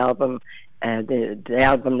say, and the album, the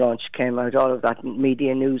album launch came out, all of that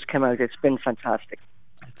media news came out. It's been fantastic.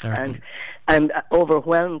 And I'm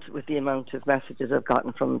overwhelmed with the amount of messages I've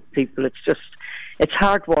gotten from people. It's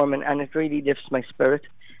heartwarming, and it really lifts my spirit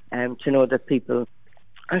to know that people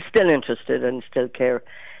are still interested and still care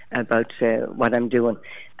about what I'm doing.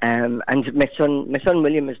 And my son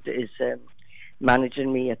William is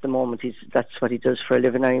managing me at the moment. That's what he does for a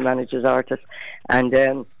living now. He manages artists,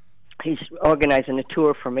 and he's organising a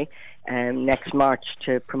tour for me next March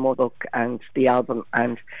to promote the book and the album.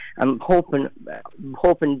 And I'm hoping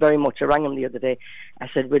very much. I rang him the other day. I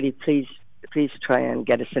said, "Willie, please try and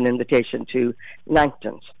get us an invitation to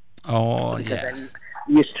Langton's." Oh, because yes.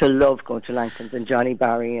 I used to love going to Langton's and Johnny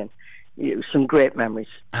Barry, and some great memories.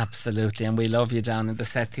 Absolutely, and we love you down in the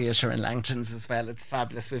Set Theatre in Langton's as well. It's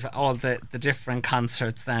fabulous. We've all the different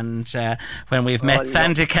concerts, and when we've met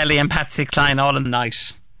Sandy Kelly and Patsy Cline all in the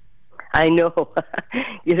night. I know.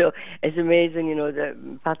 It's amazing.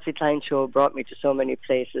 The Patsy Cline show brought me to so many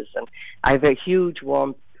places, and I have a huge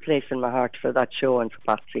warm place in my heart for that show and for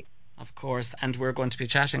Patsy. Of course, and we're going to be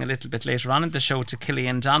chatting a little bit later on in the show to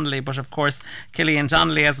Killian Donnelly, but of course Killian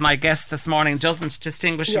Donnelly, as my guest this morning, doesn't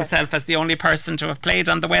distinguish himself as the only person to have played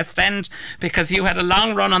on the West End, because you had a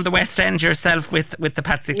long run on the West End yourself with the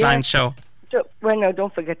Patsy Cline show. Well, now,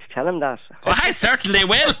 don't forget to tell him that. Oh, I certainly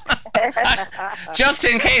will. Just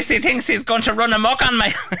in case he thinks he's going to run amok on me.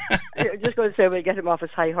 Just going to say we'll get him off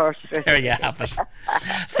his high horse. There you have it.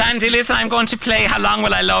 Sandy, listen, I'm going to play How Long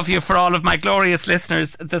Will I Love You for all of my glorious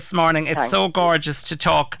listeners this morning. It's so gorgeous to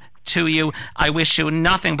talk to you. I wish you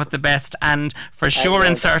nothing but the best, and for sure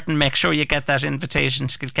and certain, make sure you get that invitation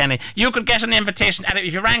to Kilkenny. You could get an invitation, and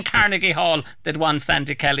if you rang Carnegie Hall, they'd want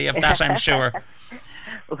Sandy Kelly of that, I'm sure.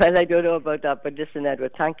 Well, I don't know about that, but listen,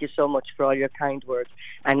 Edward, thank you so much for all your kind words,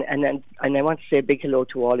 and I want to say a big hello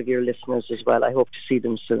to all of your listeners as well. I hope to see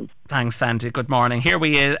them soon. Thanks, Sandy. Good morning. Here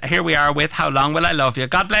we are with How Long Will I Love You.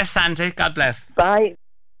 God bless, Sandy. God bless. Bye.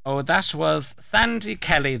 Oh, that was Sandy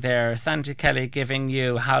Kelly there. Sandy Kelly giving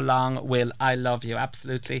you How Long Will I Love You.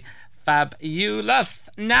 Absolutely fabulous.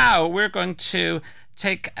 Now we're going to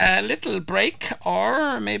take a little break,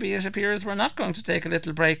 or maybe it appears we're not going to take a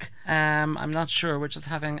little break. I'm not sure. We're just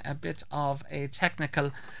having a bit of a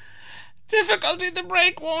technical difficulty. The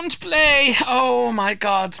break won't play. Oh my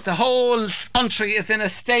God, the whole country is in a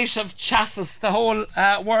state of chassis. The whole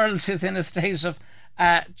world is in a state of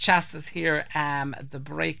chassis here. The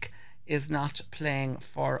break is not playing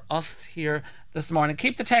for us here this morning.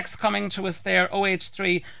 Keep the text coming to us there,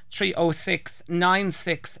 083 306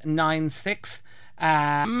 9696.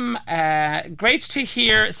 Great to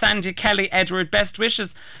hear Sandy Kelly, Edward. Best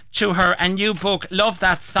wishes to her and new book. Love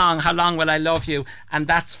that song, How Long Will I Love You? And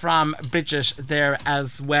that's from Bridget there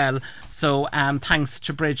as well. So thanks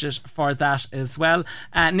to Bridget for that as well.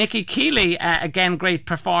 Nicky Keeley, again, great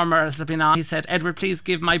performer, has been on. He said, Edward, please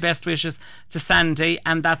give my best wishes to Sandy.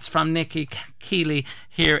 And that's from Nicky Keeley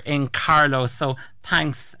here in Carlow. So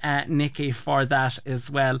thanks, Nicky, for that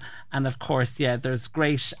as well. And of course, there's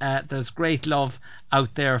great love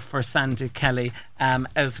out there for Sandy Kelly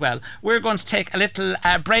as well. We're going to take a little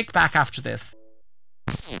break back after this.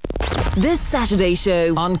 This Saturday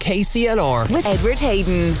show on KCLR with Edward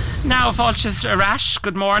Hayden. Now, Falchester Rash,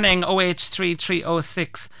 good morning. 083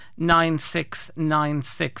 306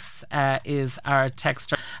 9696 is our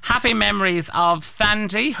texter. Happy memories of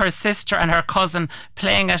Sandy, her sister and her cousin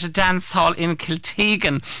playing at a dance hall in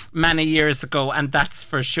Kiltegan many years ago, and that's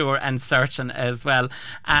for sure and certain as well.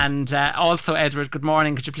 And also, Edward, good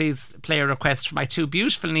morning. Could you please play a request for my two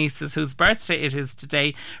beautiful nieces whose birthday it is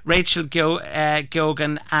today, Rachel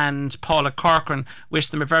Giogan and Paula Corcoran. Wish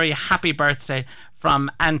them a very happy birthday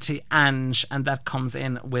from Auntie Ange, and that comes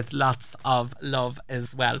in with lots of love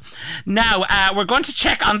as well. Now, we're going to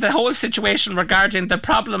check on the whole situation regarding the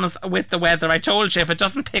problems with the weather. I told you if it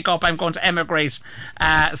doesn't pick up, I'm going to emigrate.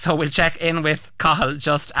 So we'll check in with Cathal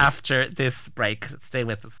just after this break. Stay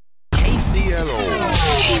with us. KCLR.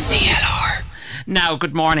 Now,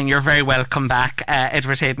 good morning. You're very welcome back.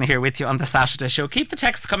 Edward Hayden here with you on the Saturday show. Keep the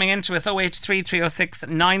text coming into us, 083 306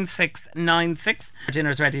 9696.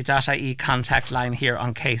 dinnersready.ie contact line here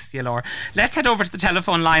on KCLR. Let's head over to the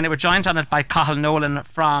telephone line. We're joined on it by Cathal Nolan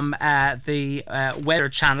from the Weather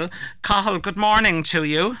Channel. Cathal, good morning to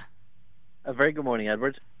you. A very good morning,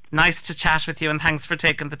 Edward. Nice to chat with you, and thanks for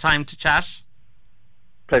taking the time to chat.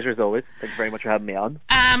 Pleasure as always. Thank you very much for having me on.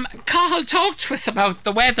 Cathal, talk to us about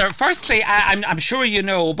the weather. Firstly, I'm sure you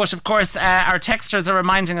know, but of course our texters are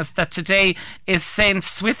reminding us that today is St.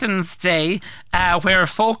 Swithin's Day, where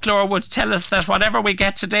folklore would tell us that whatever we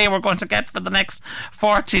get today we're going to get for the next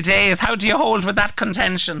 40 days. How do you hold with that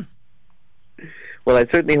contention? Well, I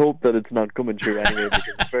certainly hope that it's not coming true anyway,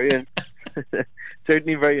 because it's very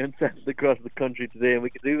certainly very unsettled across the country today, and we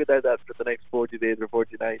could do without that for the next 40 days or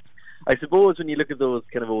 40 nights. I suppose when you look at those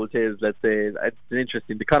kind of old tales, let's say, it's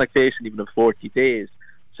interesting, the connotation even of 40 days.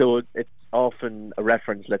 So it's often a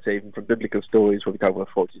reference, let's say, even from biblical stories where we talk about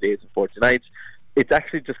 40 days and 40 nights. It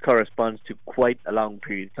actually just corresponds to quite a long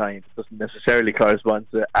period of time. It doesn't necessarily correspond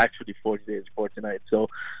to actually 40 days or 40 nights. So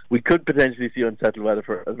we could potentially see unsettled weather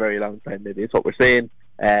for a very long time, maybe. It's what we're saying.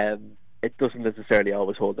 It doesn't necessarily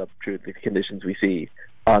always hold up true. The conditions we see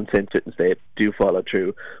on St. Swithin's Day do follow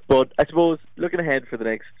true. But I suppose looking ahead for the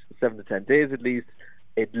next 7 to 10 days at least,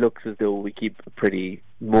 it looks as though we keep a pretty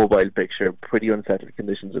mobile picture, pretty unsettled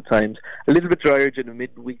conditions at times. A little bit drier during the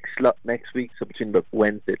midweek slot next week, so between about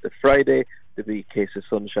Wednesday to Friday, there'll be a case of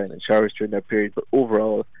sunshine and showers during that period, but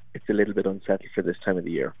overall it's a little bit unsettled for this time of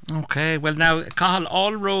the year. Okay, well now, Cathal,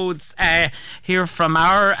 all roads here from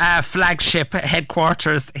our flagship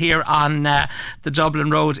headquarters here on the Dublin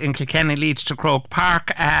Road in Kilkenny lead to Croke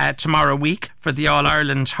Park tomorrow week for the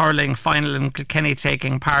All-Ireland hurling final in Kilkenny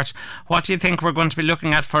taking part. What do you think we're going to be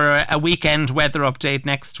looking at for a weekend weather update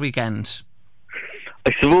next weekend?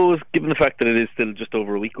 I suppose, given the fact that it is still just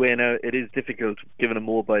over a week away now, it is difficult, given a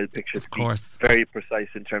mobile picture, to be very precise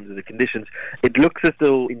in terms of the conditions. It looks as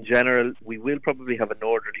though, in general, we will probably have a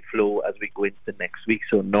northerly flow as we go into the next week,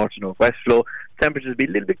 so north to northwest flow. Temperatures will be a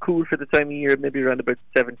little bit cool for the time of year, maybe around about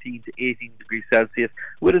 17 to 18 degrees Celsius.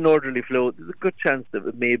 With a northerly flow, there's a good chance that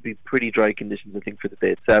it may be pretty dry conditions, I think, for the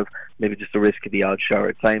day itself. Maybe just a risk of the odd shower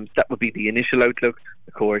at times. That would be the initial outlook.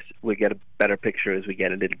 Of course, we'll get a better picture as we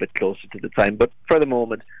get a little bit closer to the time. But for the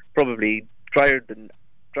moment, probably drier than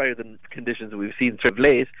conditions that we've seen sort of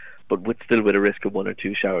late, but still with a risk of 1 or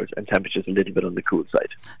 2 showers and temperatures a little bit on the cool side.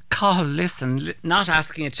 Cathal, listen, not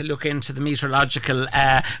asking you to look into the meteorological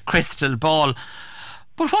crystal ball,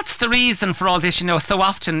 but what's the reason for all this? So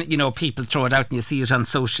often, people throw it out and you see it on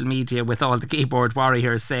social media with all the keyboard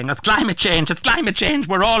warriors saying, it's climate change,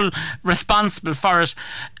 we're all responsible for it.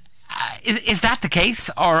 Is that the case,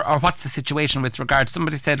 or what's the situation with regard?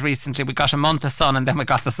 Somebody said recently we got a month of sun and then we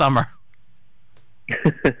got the summer.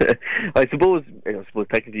 I suppose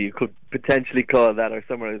technically you could potentially call that our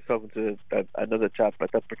summer. I was talking to another chap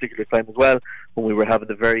at that particular time as well, when we were having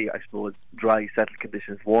the very, dry, settled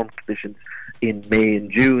conditions, warm conditions in May and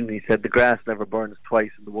June. He said the grass never burns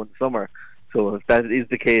twice in the one summer. So if that is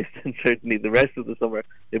the case, then certainly the rest of the summer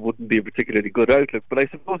it wouldn't be a particularly good outlook. But I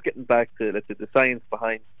suppose getting back to, let's say, the science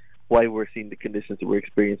behind why we're seeing the conditions that we're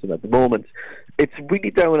experiencing at the moment, it's really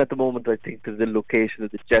down at the moment, I think, to the location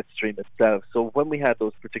of the jet stream itself. So when we had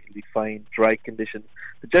those particularly fine, dry conditions,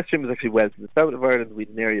 the jet stream was actually well to the south of Ireland. We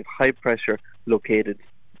had an area of high pressure located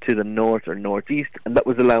to the north or northeast, and that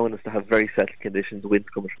was allowing us to have very settled conditions, winds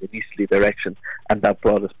coming from an easterly direction, and that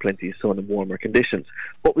brought us plenty of sun and warmer conditions.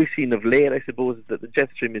 What we've seen of late, I suppose, is that the jet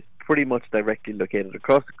stream is pretty much directly located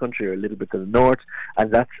across the country or a little bit to the north,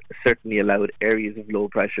 and that's certainly allowed areas of low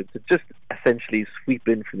pressure to just essentially sweep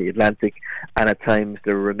in from the Atlantic, and at times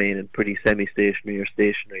they're remaining pretty semi-stationary or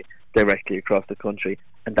stationary directly across the country,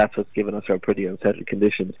 and that's what's given us our pretty unsettled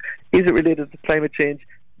conditions. Is it related to climate change?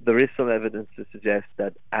 There is some evidence to suggest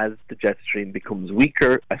that as the jet stream becomes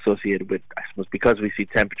weaker, associated with, I suppose, because we see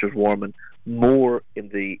temperatures warming more in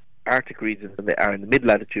the Arctic regions than they are in the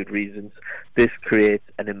mid-latitude regions, this creates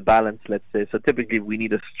an imbalance, let's say. So typically we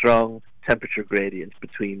need a strong temperature gradient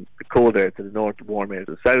between the cold air to the north and warm air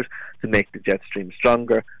to the south to make the jet stream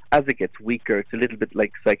stronger. As it gets weaker, it's a little bit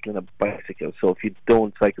like cycling a bicycle. So if you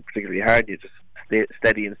don't cycle particularly hard, you just stay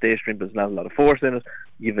steady and stationary, but there's not a lot of force in it,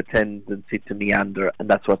 you have a tendency to meander, and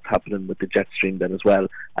that's what's happening with the jet stream then as well,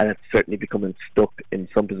 and it's certainly becoming stuck in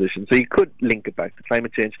some positions. So you could link it back to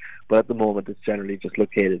climate change, but at the moment it's generally just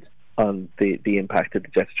located on the impact of the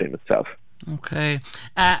jet stream itself. Okay.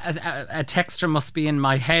 A texter must be in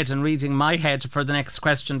my head and reading my head for the next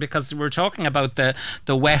question, because we're talking about the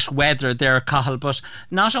wet weather there, Cathal, but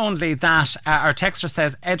not only that, our texter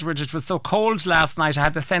says, Edward, it was so cold last night, I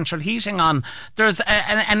had the central heating on. There's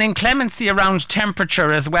an inclemency around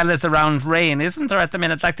temperature as well as around rain, isn't there, at the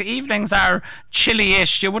minute? Like, the evenings are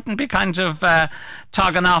chilly-ish. You wouldn't be kind of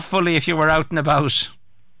togging off fully if you were out and about.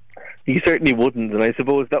 You certainly wouldn't, and I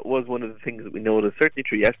suppose that was one of the things that we noticed, certainly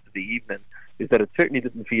through yesterday evening, is that it certainly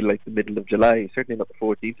didn't feel like the middle of July, certainly not the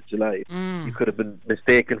 14th of July. You could have been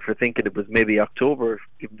mistaken for thinking it was maybe October,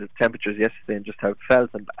 given the temperatures yesterday and just how it felt,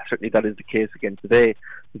 and certainly that is the case again today.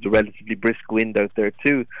 There's a relatively brisk wind out there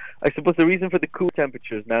too. I suppose the reason for the cool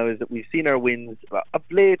temperatures now is that we've seen our winds, of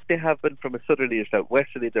late they have been from a southerly or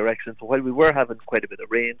southwesterly direction, so while we were having quite a bit of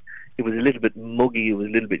rain, it was a little bit muggy, it was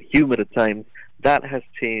a little bit humid at times. That has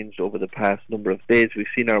changed over the past number of days. We've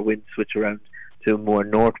seen our winds switch around to a more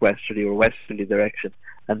northwesterly or westerly direction,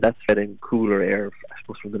 and that's getting cooler air, I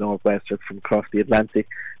suppose, from the northwest or from across the Atlantic.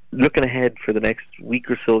 Looking ahead for the next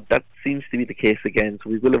week or so, that seems to be the case again. So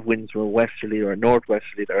we will have winds from a westerly or a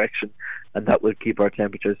northwesterly direction, and that will keep our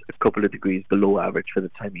temperatures a couple of degrees below average for the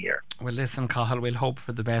time of year. Well, listen, Cathal, we'll hope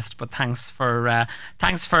for the best, but thanks for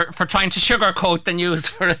trying to sugarcoat the news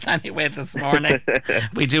for us anyway this morning.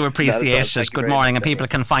 We do appreciate it. Good morning, and people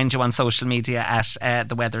can find you on social media at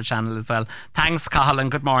the Weather Channel as well. Thanks, Cathal,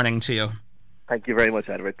 and good morning to you. Thank you very much,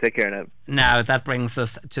 Edward. Take care now. Now, that brings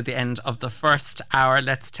us to the end of the first hour.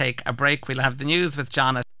 Let's take a break. We'll have the news with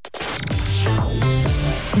Janet.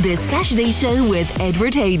 The Saturday Show with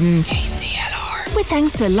Edward Hayden. KCLR. With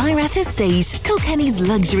thanks to Lyrath Estate, Kilkenny's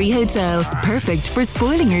luxury hotel. Perfect for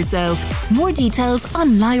spoiling yourself. More details on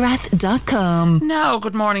lyrath.com. Now,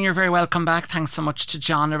 good morning, you're very welcome back. Thanks so much to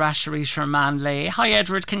John Arashari from Manley. Hi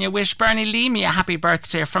Edward, can you wish Bernie Leamy a happy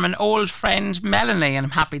birthday from an old friend, Melanie? And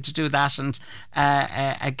I'm happy to do that, and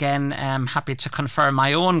again, I'm happy to confirm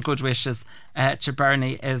my own good wishes to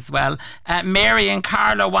Bernie as well. Mary in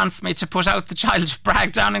Carlow wants me to put out the Child of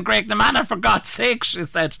Bragg down in Graignamanagh, for God's sake, she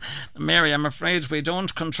said. Mary, I'm afraid we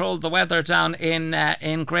don't control the weather down in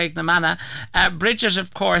Graignamanagh. Bridget,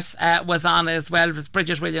 of course, was on as well, with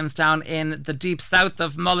Bridget Williams down in the deep south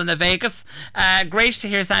of Mullina, Vegas. Great to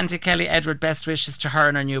hear Sandy Kelly. Edward, best wishes to her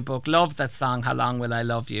in her new book. Love that song, How Long Will I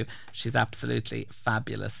Love You? She's absolutely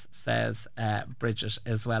fabulous, says Bridget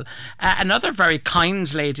as well. Another very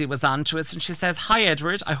kind lady was on to us, and she says, hi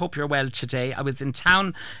Edward, I hope you're well today. I was in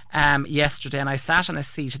town yesterday and I sat on a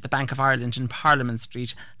seat at the Bank of Ireland in Parliament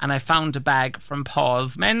Street and I found a bag from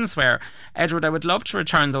Paul's Menswear. Edward, I would love to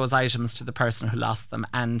return those items to the person who lost them,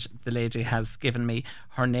 and the lady has given me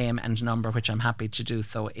her name and number, which I'm happy to do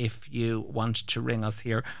so if you want to ring us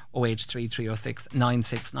here, 083 306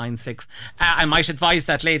 9696. I might advise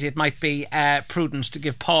that lady it might be prudent to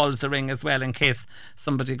give Paul's a ring as well, in case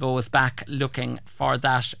somebody goes back looking for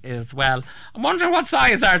that as well. I'm wondering what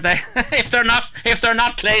size are they if they're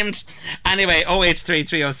not claimed. Anyway, 083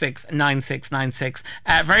 306 9696.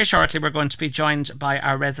 Very shortly we're going to be joined by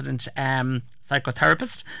our resident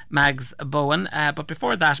psychotherapist, Mags Bowen. But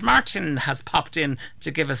before that, Martin has popped in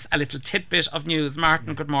to give us a little tidbit of news.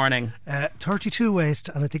 Martin, good morning. 32 waist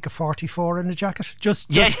and I think a 44 in the jacket. Just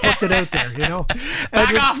put it out there, you know.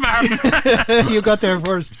 Back off, Martin. You got there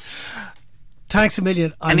first. Thanks a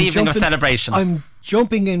million. An evening of celebration. I'm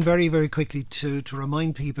jumping in very, very quickly to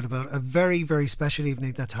remind people about a very, very special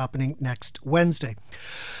evening that's happening next Wednesday.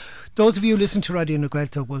 Those of you who listen to Radio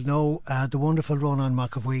Naguelta will know the wonderful Ronan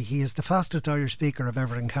McAvoy. He is the fastest Irish speaker I've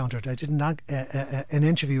ever encountered. I did an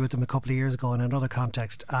interview with him a couple of years ago in another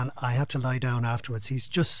context, and I had to lie down afterwards. He's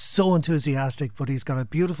just so enthusiastic, but he's got a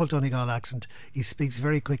beautiful Donegal accent. He speaks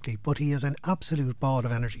very quickly, but he is an absolute ball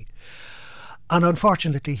of energy. And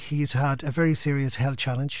unfortunately, he's had a very serious health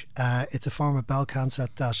challenge. It's a form of bowel cancer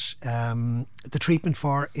that the treatment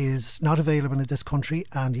for is not available in this country,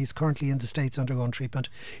 and he's currently in the States undergoing treatment.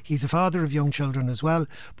 He's a father of young children as well,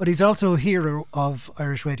 but he's also a hero of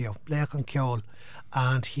Irish radio, Leachan Ceol.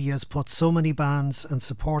 And he has put so many bands and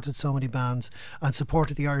supported so many bands and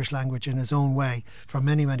supported the Irish language in his own way for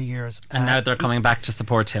many, many years. And now they're coming back to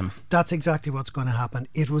support him. That's exactly what's going to happen.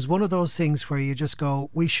 It was one of those things where you just go,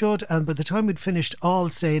 we should, and by the time we'd finished all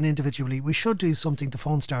saying individually, we should do something, the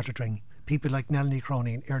phone started ringing. People like Nelny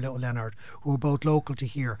Crony and Irla O'Leonard, who were both local to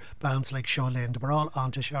here, bands like Shirley Lanigan, were all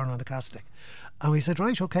on to Sharon on the Catholic. And we said,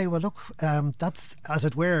 right, okay, well look, that's, as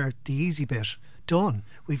it were, the easy bit done.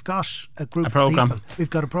 We've got a group of people. We've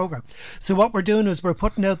got a programme. So what we're doing is we're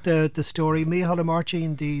putting out the story. Micheál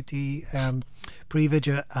Martin, the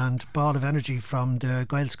Pre-Vidya and Ball of Energy from the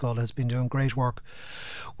Gael School has been doing great work.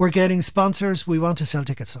 We're getting sponsors. We want to sell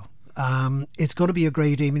tickets though. It's going to be a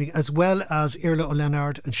great evening, as well as Irla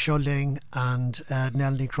O'Leonard and Shulling and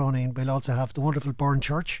Nelly Cronin. We'll also have the wonderful Burn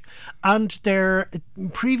Church and their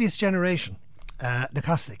previous generation, the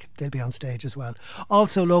Catholic. They'll be on stage as well.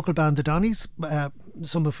 Also local band the Donnies,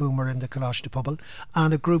 some of whom are in the Colosh de Pobble,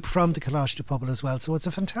 and a group from the Colosh de Pobble as well. So it's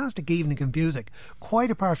a fantastic evening of music, quite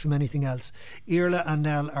apart from anything else. Irla and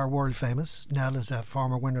Nell are world famous. Nell is a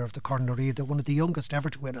former winner of the Corn Rida, one of the youngest ever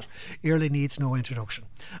to win it. Irla needs no introduction.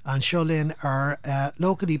 And Shulin are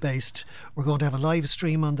locally based. We're going to have a live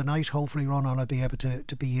stream on the night. Hopefully Ronan will be able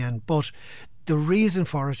to be in. But the reason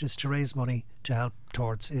for it is to raise money to help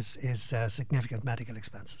towards his significant medical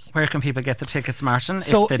expenses. Where can people get the tickets, Martin,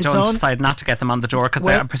 if they don't decide not to get them on the door? Because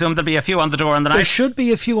I presume there'll be a few on the door on the night. There should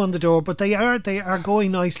be a few on the door, but they are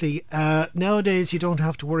going nicely. Nowadays you don't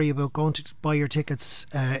have to worry about going to buy your tickets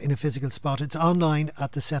in a physical spot. It's online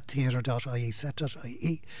at the settheatre.ie.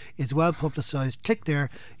 set.ie. It's well publicised. Click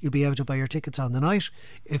there, you'll be able to buy your tickets on the night.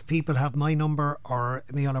 If people have my number or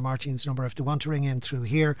Micheál Martin's number, if they want to ring in through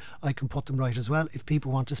here, I can put them right as well. If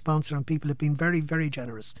people want to sponsor, and people have been very, very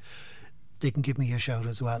generous, they can give me a shout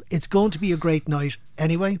as well. It's going to be a great night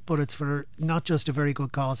anyway, but it's for not just a very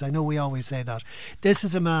good cause. I know we always say that. This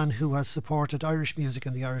is a man who has supported Irish music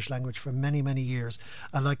and the Irish language for many, many years.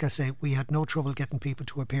 And like I say, we had no trouble getting people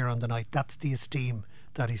to appear on the night. That's the esteem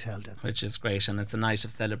that he's held in. Which is great, and it's a night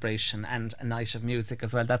of celebration and a night of music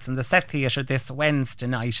as well. That's in the Set Theatre this Wednesday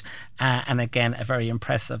night, and again a very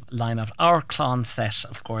impressive lineup. Our Clon Set,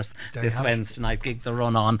 of course, this Wednesday night, gig the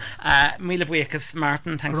run on. Míle buíochas,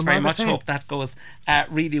 Martin, thanks very much. Hope that goes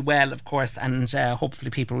really well, of course, and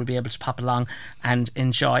hopefully people will be able to pop along and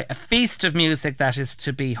enjoy a feast of music that is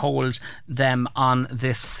to behold them on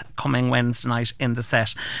this coming Wednesday night in the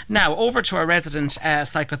Set. Now over to our resident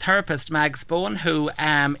psychotherapist Mags Bowen, who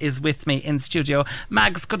is with me in studio.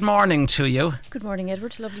 Mags, good morning to you. Good morning,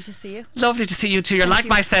 Edward. Lovely to see you. Lovely to see you too. You're like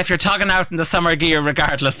myself, you're togging out in the summer gear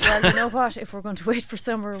regardless. Well, you know what, if we're going to wait for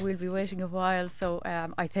summer, we'll be waiting a while, so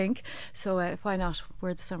I think so. Why not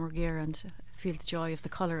wear the summer gear and feel the joy of the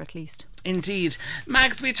colour at least. Indeed.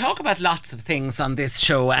 Mags, we talk about lots of things on this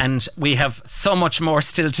show, and we have so much more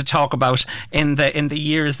still to talk about in the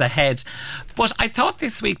years ahead. But I thought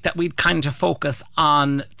this week that we'd kind of focus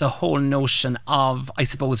on the whole notion of, I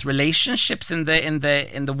suppose, relationships in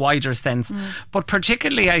the wider sense. But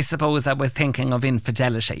particularly, I suppose, I was thinking of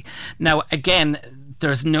infidelity. Now, again,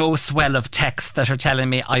 there's no swell of texts that are telling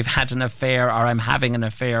me I've had an affair or I'm having an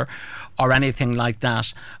affair or anything like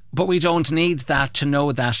that. But we don't need that to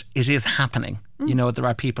know that it is happening. You know, there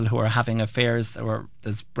are people who are having affairs, or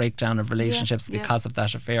there's breakdown of relationships because of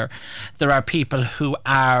that affair. There are people who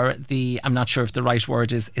are I'm not sure if the right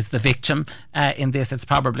word is the victim in this. It's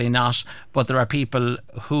probably not. But there are people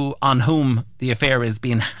on whom the affair is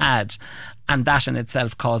being had. And that in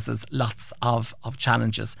itself causes lots of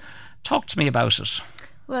challenges. Talk to me about it.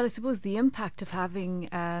 Well, I suppose the impact of having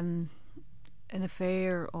an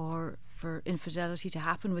affair or for infidelity to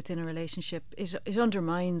happen within a relationship, it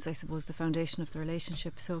undermines, I suppose, the foundation of the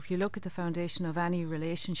relationship. So if you look at the foundation of any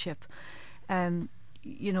relationship,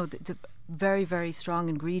 you know, the very, very strong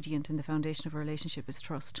ingredient in the foundation of a relationship is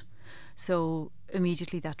trust. So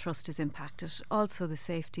immediately that trust is impacted. Also the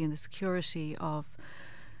safety and the security of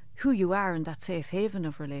who you are in that safe haven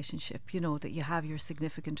of relationship, you know, that you have your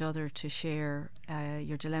significant other to share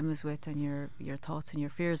your dilemmas with and your thoughts and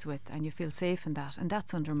your fears with, and you feel safe in that, and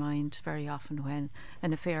that's undermined very often when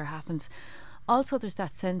an affair happens. Also there's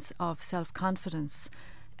that sense of self-confidence,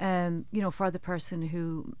 you know, for the person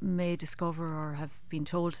who may discover or have been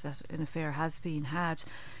told that an affair has been had.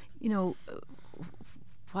 You know,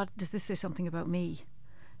 what does this say something about me?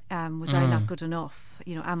 Was I not good enough?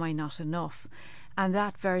 You know, am I not enough? And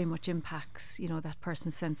that very much impacts, you know, that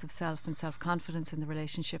person's sense of self and self-confidence in the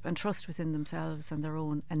relationship and trust within themselves and their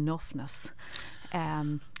own enoughness.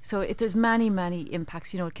 So there's many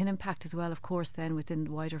impacts. You know, it can impact as well, of course, then within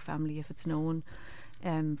the wider family if it's known.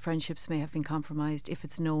 Friendships may have been compromised if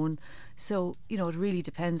it's known. So, you know, it really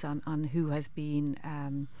depends on who has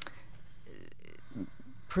been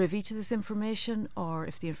privy to this information, or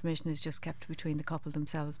if the information is just kept between the couple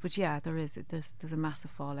themselves. But yeah, there's a massive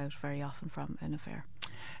fallout very often from an affair.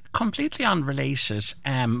 Completely unrelated,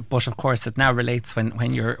 but of course it now relates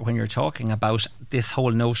when you're talking about this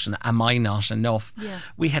whole notion, am I not enough? Yeah.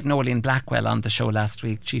 We had Nolan Blackwell on the show last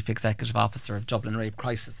week, Chief Executive Officer of Dublin Rape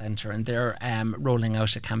Crisis Centre, and they're rolling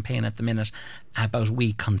out a campaign at the minute about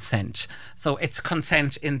we consent. So it's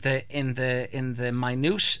consent in the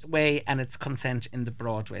minute way, and it's consent in the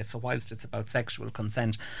broad way. So whilst it's about sexual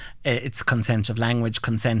consent, it's consent of language,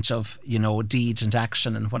 consent of, you know, deed and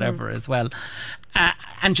action and whatever as well.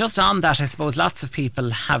 And just on that, I suppose lots of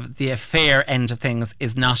people have the affair end of things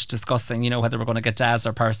is not discussing, you know, whether we're going to get Daz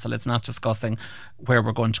or Purcell. It's not discussing where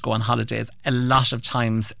we're going to go on holidays. A lot of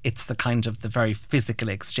times it's the kind of the very physical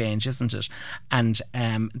exchange, isn't it? And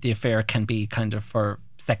the affair can be kind of for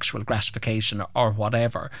sexual gratification or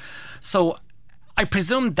whatever. So I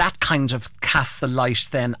presume that kind of casts a light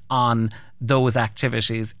then on those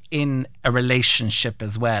activities in a relationship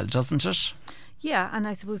as well, doesn't it? Yeah, and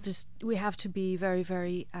I suppose we have to be very,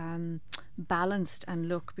 very balanced and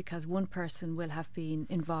look, because one person will have been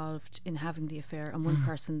involved in having the affair and one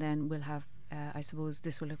person then will have, I suppose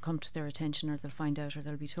this will have come to their attention, or they'll find out, or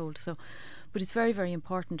they'll be told. So, but it's very, very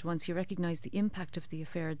important once you recognise the impact of the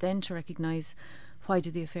affair, then to recognise why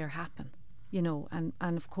did the affair happen, you know, and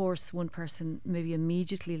of course one person maybe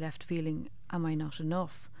immediately left feeling, am I not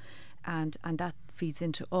enough? And that feeds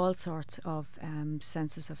into all sorts of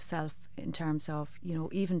senses of self, in terms of, you know,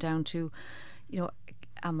 even down to, you know,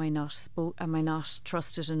 am I not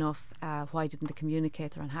trusted enough? Why didn't they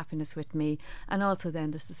communicate their unhappiness with me? And also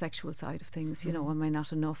then there's the sexual side of things, you know, am I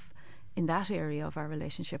not enough in that area of our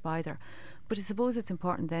relationship either? But I suppose it's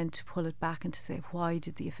important then to pull it back and to say, why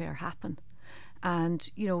did the affair happen? And,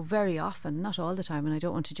 you know, very often, not all the time, and I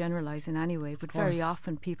don't want to generalise in any way, but very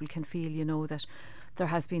often people can feel, you know, that there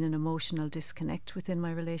has been an emotional disconnect within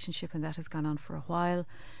my relationship, and that has gone on for a while.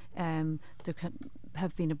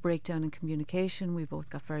 have been a breakdown in communication. We both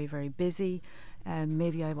got very, very busy.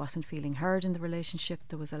 Maybe I wasn't feeling heard in the relationship.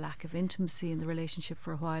 There was a lack of intimacy in the relationship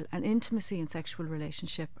for a while. And intimacy and sexual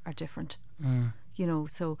relationship are different. You know,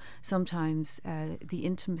 so sometimes the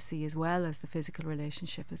intimacy as well as the physical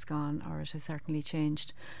relationship is gone, or it has certainly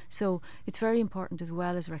changed. So it's very important, as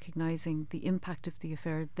well as recognising the impact of the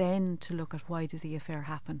affair, then to look at why did the affair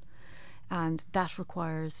happen. And that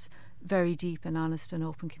requires very deep and honest and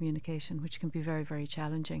open communication, which can be very, very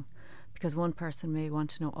challenging, because one person may want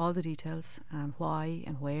to know all the details and why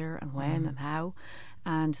and where and when and how,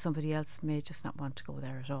 and somebody else may just not want to go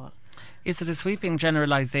there at all. Is it a sweeping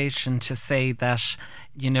generalisation to say that,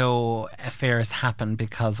 you know, affairs happen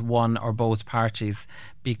because one or both parties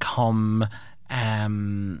become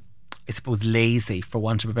I suppose lazy, for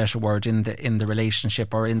want of a better word, in the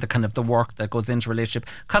relationship, or in the kind of the work that goes into a relationship?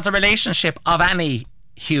 Because a relationship of any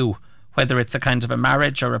hue, whether it's a kind of a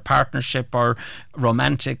marriage or a partnership or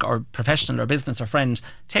romantic or professional or business or friend,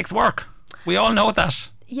 takes work. We all know that.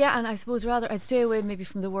 Yeah, and I suppose rather I'd stay away maybe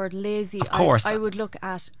from the word lazy. Of course. I would look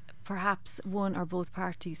at perhaps one or both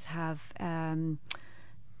parties have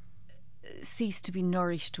ceased to be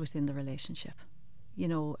nourished within the relationship. You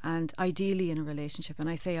know, and ideally in a relationship, and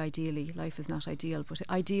I say ideally, life is not ideal, but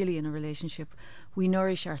ideally in a relationship, we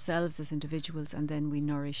nourish ourselves as individuals, and then we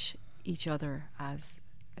nourish each other as,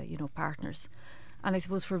 you know, partners. And I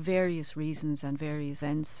suppose for various reasons and various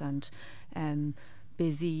events, and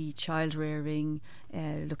busy, child rearing,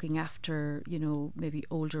 looking after, you know, maybe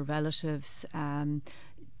older relatives,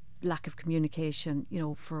 lack of communication, you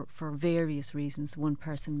know, for various reasons, one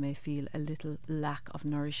person may feel a little lack of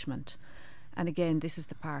nourishment. And again, this is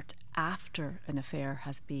the part after an affair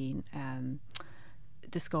has been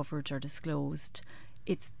discovered or disclosed.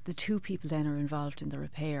 It's the two people then are involved in the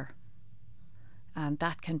repair. And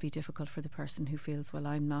that can be difficult for the person who feels, well,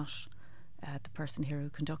 I'm not the person here who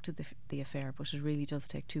conducted the affair, but it really does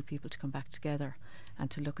take two people to come back together and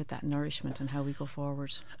to look at that nourishment and how we go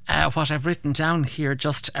forward. What I've written down here,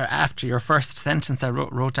 just after your first sentence, I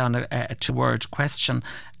wrote down a two-word question,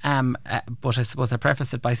 but I suppose I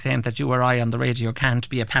preface it by saying that you or I on the radio can't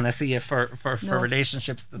be a panacea for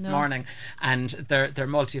relationships this morning, and they're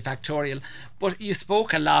multifactorial. But you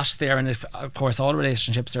spoke a lot there, and of course all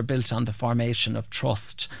relationships are built on the formation of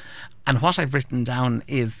trust. And what I've written down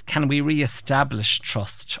is, can we re-establish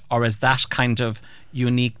trust, or is that kind of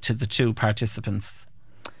unique to the two participants?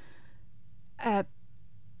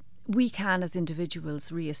 We can, as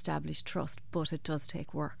individuals, re-establish trust, but it does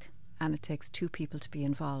take work, and it takes two people to be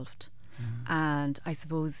involved. And I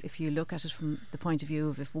suppose if you look at it from the point of view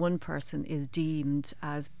of, if one person is deemed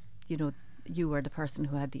as, you know, you are the person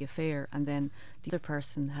who had the affair, and then the other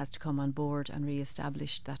person has to come on board and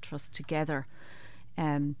re-establish that trust together,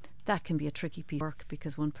 that can be a tricky piece of work,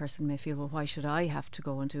 because one person may feel, well, why should I have to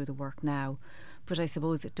go and do the work now? But I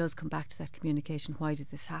suppose it does come back to that communication. Why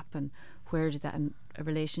did this happen? Where did that a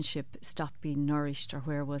relationship stop being nourished, or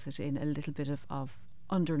where was it in a little bit of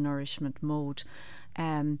undernourishment mode?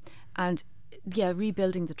 And yeah,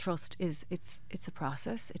 rebuilding the trust it's a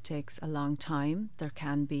process. It takes a long time. There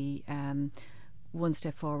can be one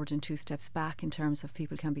step forward and two steps back in terms of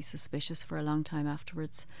people can be suspicious for a long time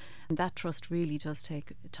afterwards. And that trust really does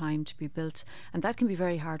take time to be built. And that can be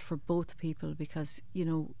very hard for both people, because, you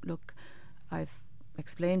know, look, I've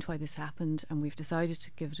explained why this happened and we've decided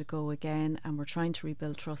to give it a go again, and we're trying to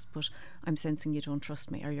rebuild trust, but I'm sensing you don't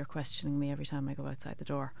trust me, or you're questioning me every time I go outside the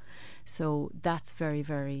door. So that's very,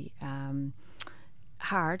 very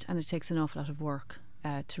hard, and it takes an awful lot of work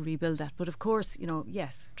to rebuild that. But of course, you know,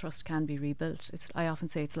 yes, trust can be rebuilt. I often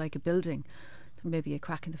say it's like a building. There may be a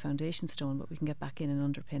crack in the foundation stone, but we can get back in and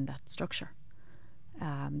underpin that structure.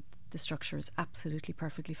 The structure is absolutely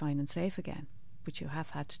perfectly fine and safe again, but you have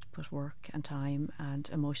had to put work and time and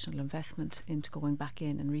emotional investment into going back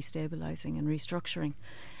in and restabilising and restructuring.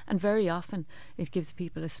 And very often it gives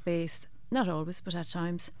people a space, not always, but at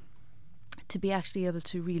times, to be actually able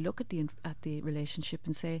to relook at the relationship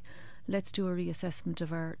and say, let's do a reassessment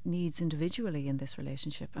of our needs individually in this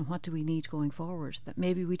relationship, and what do we need going forward that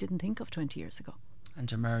maybe we didn't think of 20 years ago.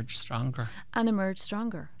 And emerge stronger.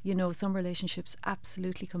 You know, some relationships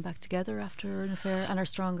absolutely come back together after an affair and are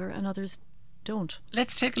stronger, and others don't.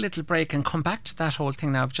 Let's take a little break and come back to that whole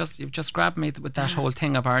thing now. You've just grabbed me with that whole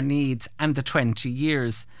thing of our needs and the 20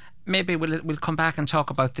 years. Maybe we'll come back and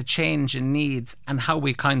talk about the change in needs and how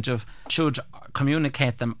we kind of should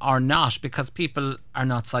communicate them or not, because people are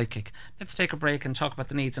not psychic. Let's take a break and talk about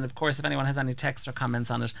the needs. And of course, if anyone has any text or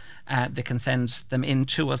comments on it, they can send them in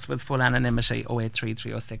to us with full anonymity. 083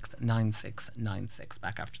 306 9696.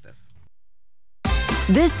 Back after this.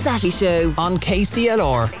 The Saturday Show on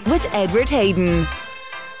KCLR with Edward Hayden.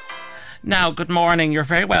 Now, good morning. You're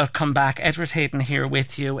very welcome back. Edward Hayden here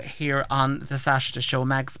with you here on the Saturday Show.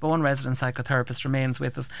 Mags Bowen, resident psychotherapist, remains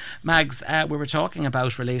with us. Mags, we were talking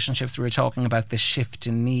about relationships. We were talking about the shift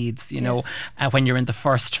in needs, you know, when you're in the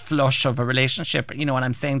first flush of a relationship, you know, and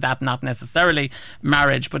I'm saying that not necessarily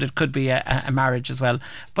marriage, but it could be a marriage as well.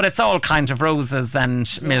 But it's all kind of roses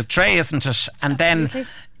and milk tray, isn't it? And Absolutely. then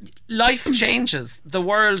life changes, the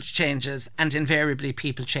world changes, and invariably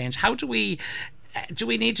people change. How do we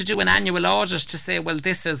need to do an annual audit to say, well,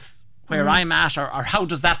 this is where I'm at, or how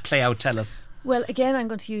does that play out? Tell us. Well, again, I'm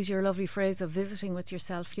going to use your lovely phrase of visiting with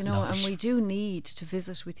yourself, you know, and we do need to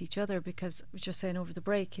visit with each other, because I was just saying over the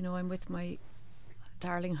break, you know, I'm with my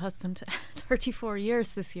darling husband 34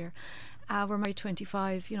 years this year. We're married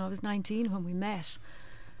 25. You know, I was 19 when we met.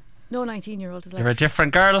 No 19-year-old is like... You're a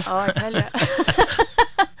different girl. Oh, I tell you.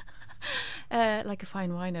 Like a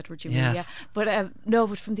fine wine, Edward, you mean, yeah. But no,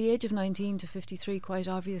 but from the age of 19 to 53, quite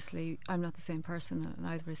obviously, I'm not the same person, and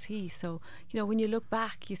neither is he. So, you know, when you look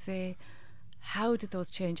back, you say, how did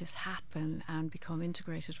those changes happen and become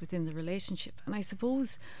integrated within the relationship? And I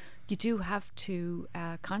suppose you do have to,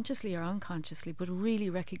 consciously or unconsciously, but really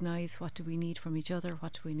recognise, what do we need from each other,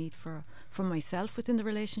 what do we need from myself within the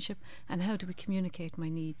relationship, and how do we communicate my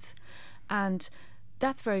needs? And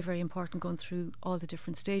that's very, very important, going through all the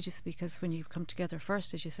different stages, because when you come together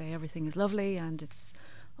first, as you say, everything is lovely and it's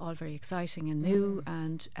all very exciting and new,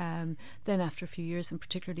 and then after a few years, and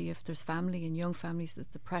particularly if there's family and young families, there's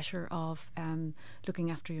the pressure of looking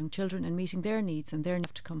after young children and meeting their needs, and they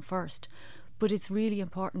have to come first. But it's really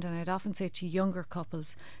important, and I'd often say to younger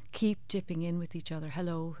couples, keep dipping in with each other.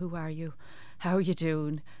 Hello, who are you? How are you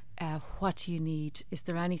doing? What do you need? Is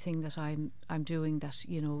there anything that I'm doing that,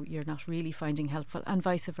 you know, you're not really finding helpful, and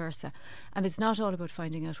vice versa? And it's not all about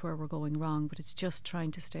finding out where we're going wrong, but it's just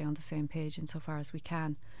trying to stay on the same page insofar as we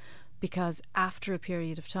can. Because after a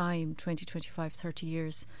period of time, 20, 25, 30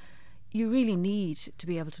 years, you really need to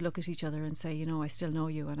be able to look at each other and say, you know, I still know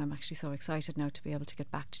you, and I'm actually so excited now to be able to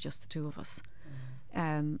get back to just the two of us.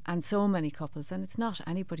 And so many couples, and it's not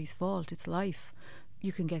anybody's fault, it's life.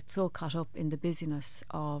 You can get so caught up in the busyness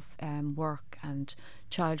of work and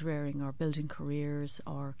child rearing, or building careers,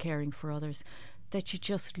 or caring for others, that you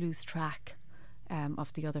just lose track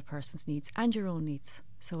of the other person's needs and your own needs.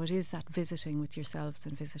 So it is that visiting with yourselves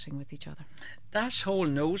and visiting with each other. That whole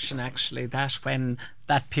notion, actually, that when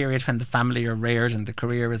that period when the family are reared and the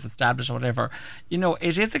career is established or whatever, you know,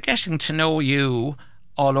 it is a getting to know you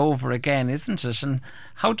all over again, isn't it? And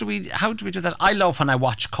how do we do that? I love when I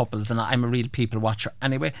watch couples, and I'm a real people watcher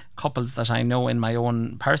anyway, couples that I know in my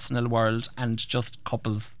own personal world, and just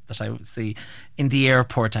couples that I see in the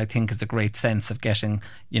airport. I think is a great sense of getting,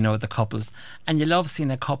 you know, the couples. And you love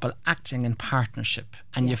seeing a couple acting in partnership,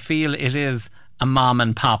 and you feel it is a mom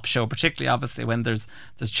and pop show, particularly obviously when there's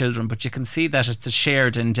children, but you can see that it's a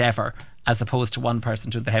shared endeavour as opposed to one person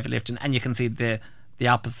doing the heavy lifting, and you can see the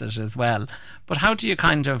opposite as well. But how do you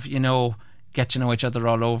kind of, you know, get to know each other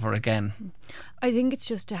all over again? I think it's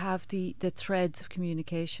just to have the threads of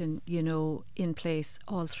communication, you know, in place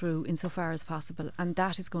all through, insofar as possible, and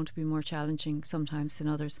that is going to be more challenging sometimes than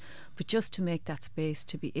others. But just to make that space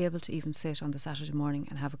to be able to even sit on the Saturday morning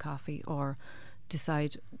and have a coffee, or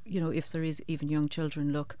decide, you know, if there is even young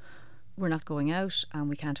children, look, we're not going out and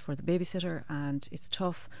we can't afford the babysitter and it's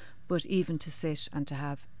tough, but even to sit and to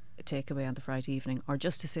have takeaway on the Friday evening, or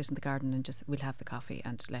just to sit in the garden and just, we'll have the coffee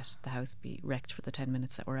and let the house be wrecked for the 10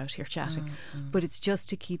 minutes that we're out here chatting. But it's just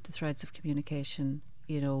to keep the threads of communication,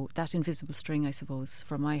 you know, that invisible string, I suppose,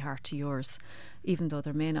 from my heart to yours, even though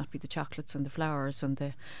there may not be the chocolates and the flowers and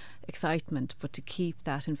the excitement, but to keep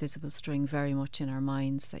that invisible string very much in our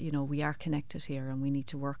minds, that, you know, we are connected here and we need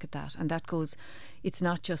to work at that. And that goes, it's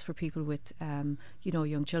not just for people with you know,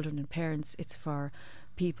 young children and parents, it's for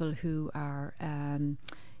people who are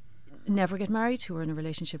never get married, who are in a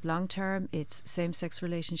relationship long term. It's same-sex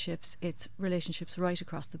relationships, it's relationships right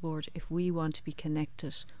across the board. If we want to be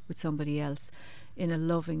connected with somebody else in a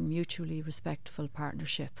loving, mutually respectful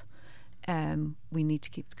partnership, we need to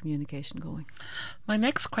keep the communication going. My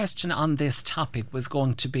next question on this topic was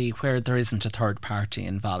going to be where there isn't a third party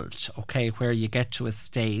involved, okay, where you get to a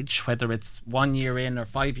stage, whether it's 1 year in or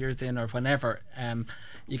 5 years in or whenever,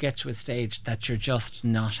 you get to a stage that you're just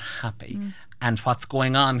not happy. And what's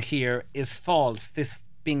going on here is false. This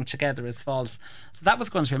being together is false. So that was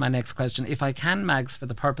going to be my next question. If I can, Mags, for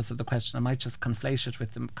the purpose of the question, I might just conflate it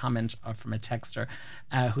with the comment from a texter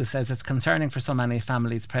who says, it's concerning for so many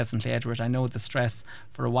families presently, Edward. I know the stress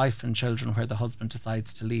for a wife and children where the husband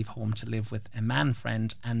decides to leave home to live with a man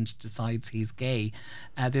friend and decides he's gay.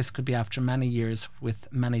 This could be after many years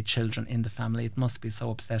with many children in the family. It must be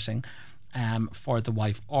so upsetting for the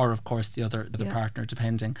wife, or of course the other partner,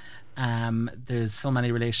 depending. There's so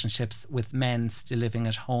many relationships with men still living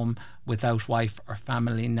at home without wife or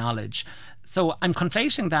family knowledge. So I'm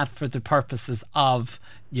conflating that for the purposes of,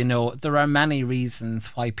 there are many reasons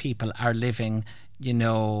why people are living,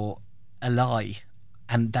 a lie,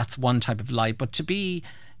 and that's one type of lie. But to be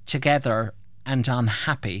together and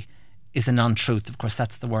unhappy is a non-truth. Of course,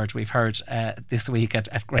 that's the word we've heard this week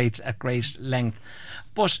at great length.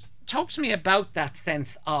 But talk to me about that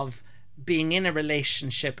sense of being in a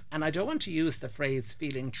relationship, and I don't want to use the phrase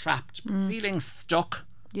feeling trapped, but feeling stuck.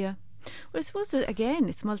 Yeah. Well, I suppose, again,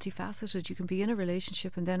 it's multifaceted. You can be in a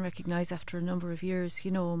relationship and then recognise after a number of years,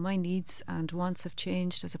 my needs and wants have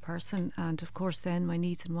changed as a person, and of course then my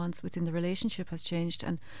needs and wants within the relationship has changed,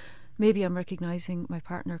 and maybe I'm recognising my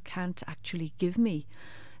partner can't actually give me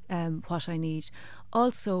what I need.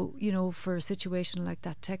 Also, for a situation like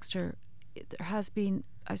that texter, there has been,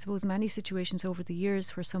 I suppose, many situations over the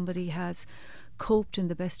years where somebody has coped in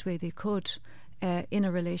the best way they could in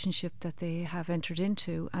a relationship that they have entered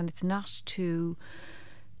into, and it's not to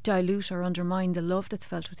dilute or undermine the love that's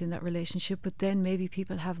felt within that relationship, but then maybe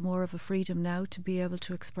people have more of a freedom now to be able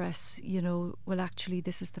to express, well, actually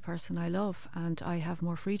this is the person I love, and I have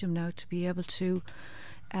more freedom now to be able to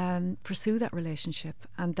pursue that relationship.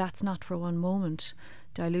 And that's not for one moment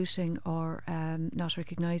diluting or not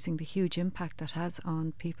recognising the huge impact that has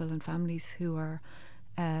on people and families who are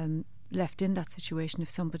left in that situation. If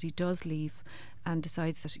somebody does leave and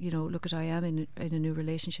decides that, look, I am in a new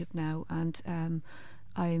relationship now, and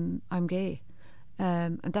I'm gay,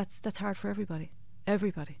 and that's hard for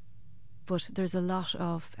everybody. But there's a lot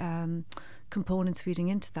of components feeding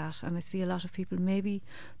into that, and I see a lot of people maybe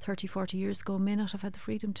 30-40 years ago may not have had the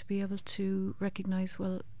freedom to be able to recognise,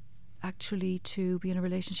 well, actually to be in a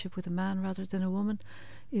relationship with a man rather than a woman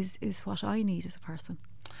is what I need as a person.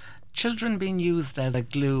 Children being used as a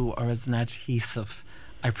glue or as an adhesive,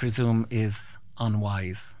 I presume, is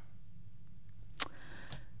unwise.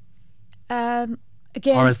 Again,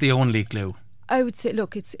 or as the only glue. I would say,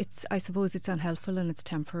 look, it's I suppose it's unhelpful and it's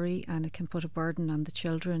temporary, and it can put a burden on the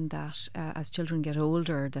children that as children get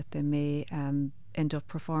older, that they may end up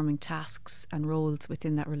performing tasks and roles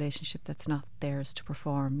within that relationship that's not theirs to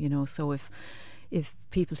perform. So if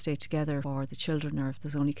people stay together for the children, or if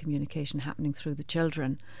there's only communication happening through the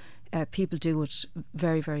children, people do it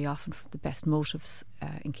very, very often for the best motives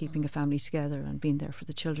in keeping a family together and being there for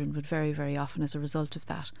the children. But very, very often, as a result of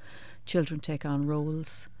that, children take on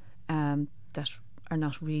roles that are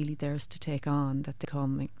not really theirs to take on, that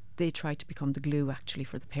they try to become the glue actually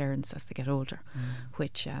for the parents as they get older,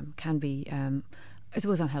 which can be, I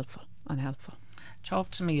suppose, unhelpful.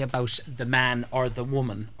 Talk to me about the man or the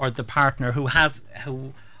woman or the partner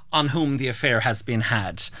on whom the affair has been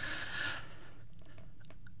had.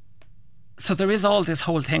 So there is all this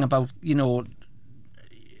whole thing about,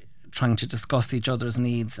 trying to discuss each other's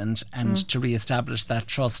needs and to re-establish that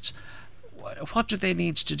trust. What do they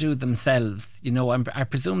need to do themselves? I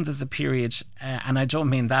presume there's a period, and I don't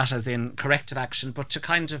mean that as in corrective action, but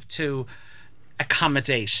to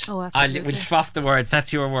accommodate. Oh, absolutely. We'll swap the words,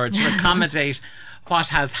 that's your word, to accommodate what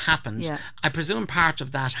has happened. Yeah. I presume part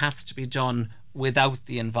of that has to be done without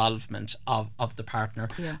the involvement of the partner.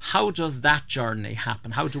 Yeah. How does that journey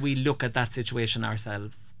happen? How do we look at that situation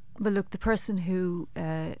ourselves? Well, look, the person who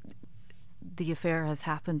the affair has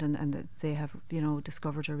happened and that they have,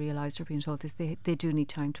 discovered or realised or been told this, they do need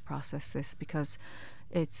time to process this, because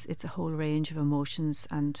it's a whole range of emotions,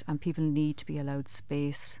 and people need to be allowed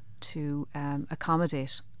space to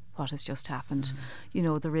accommodate what has just happened.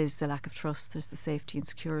 There is the lack of trust, there's the safety and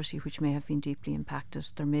security which may have been deeply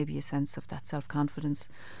impacted. There may be a sense of that self-confidence.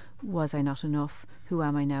 Was I not enough? Who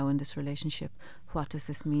am I now in this relationship? What does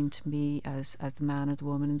this mean to me as the man or the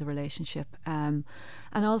woman in the relationship? And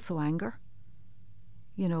also anger,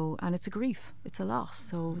 and it's a grief, it's a loss,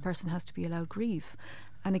 so the person has to be allowed grieve.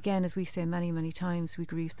 And again, as we say many, many times, we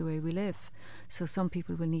grieve the way we live. So some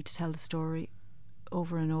people will need to tell the story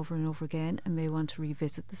over and over and over again, and may want to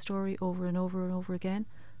revisit the story over and over and over again.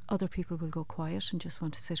 Other people will go quiet and just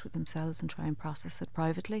want to sit with themselves and try and process it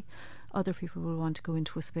privately. Other people will want to go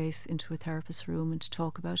into a space, into a therapist's room, and to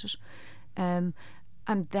talk about it. And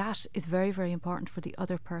that is very, very important for the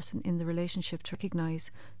other person in the relationship to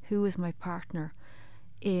recognise, who is my partner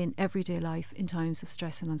in everyday life in times of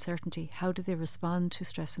stress and uncertainty? How do they respond to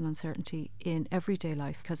stress and uncertainty in everyday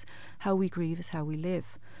life? Because how we grieve is how we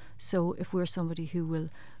live. So if we're somebody who will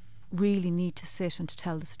really need to sit and to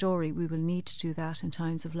tell the story, we will need to do that in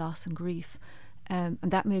times of loss and grief. And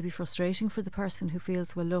that may be frustrating for the person who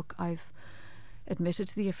feels, well, look, I've admitted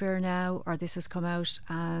to the affair now, or this has come out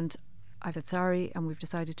and I've said sorry and we've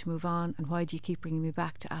decided to move on, and why do you keep bringing me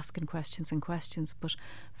back to asking questions and questions? But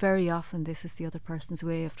very often this is the other person's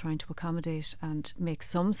way of trying to accommodate and make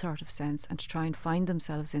some sort of sense and to try and find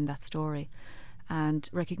themselves in that story and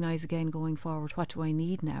recognise again going forward, what do I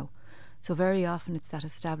need now? So very often it's that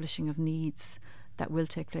establishing of needs that will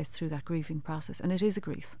take place through that grieving process, and it is a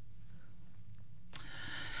grief.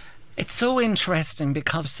 It's so interesting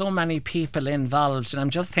because so many people involved, and I'm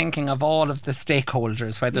just thinking of all of the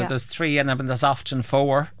stakeholders, whether there's 3 and then there's often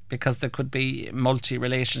 4, because there could be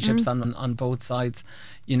multi-relationships on both sides.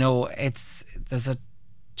 You know, there's a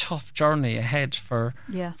tough journey ahead for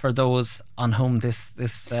those on whom this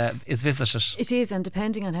is visited. It is, and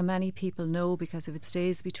depending on how many people know, because if it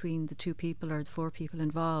stays between the 2 people or the 4 people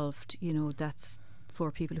involved, you know, that's 4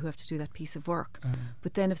 people who have to do that piece of work.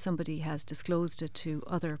 But then if somebody has disclosed it to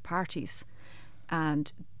other parties,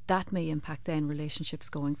 and that may impact then relationships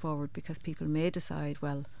going forward, because people may decide,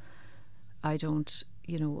 well, I don't,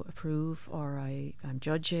 you know, approve, or I'm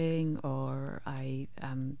judging, or I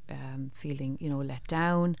am feeling, you know, let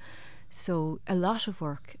down. So a lot of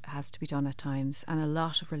work has to be done at times, and a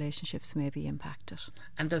lot of relationships may be impacted.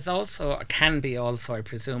 And there's also, can be also, I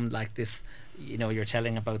presume, like this, you know, you're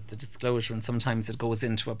telling about the disclosure, and sometimes it goes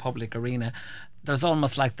into a public arena. There's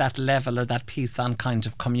almost like that level or that piece on kind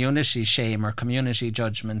of community shame or community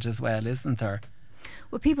judgment as well, isn't there?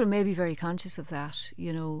 Well, people may be very conscious of that,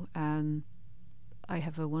 you know. I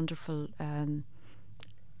have a wonderful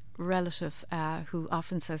relative who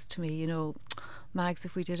often says to me, you know, Mags,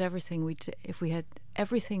 if we did everything if we had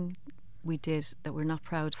everything we did that we're not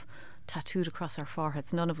proud of tattooed across our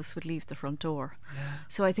foreheads, none of us would leave the front door.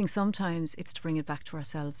 So I think sometimes it's to bring it back to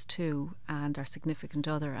ourselves too, and our significant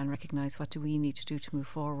other, and recognise what do we need to do to move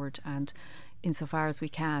forward, and insofar as we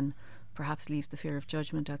can, perhaps leave the fear of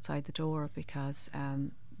judgment outside the door, because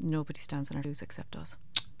nobody stands on our shoes except us.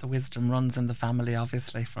 The wisdom runs in the family,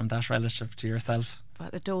 obviously, from that relative to yourself.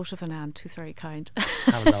 But a dote of an aunt who's very kind.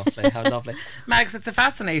 How lovely, how lovely. Mags, it's a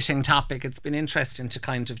fascinating topic. It's been interesting to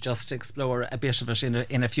kind of just explore a bit of it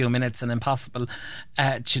in a few minutes, and impossible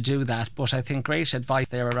to do that. But I think great advice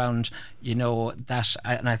there around, you know, that,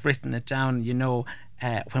 and I've written it down, you know,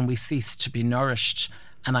 when we cease to be nourished.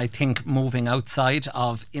 And I think moving outside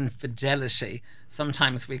of infidelity,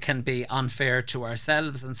 sometimes we can be unfair to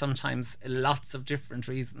ourselves, and sometimes lots of different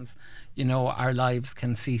reasons, you know, our lives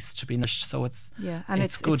can cease to be nourished. So it's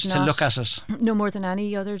good to look at it. No more than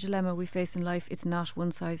any other dilemma we face in life, it's not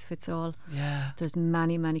one size fits all. There's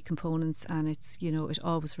many components, and it's, you know, it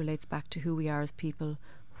always relates back to who we are as people,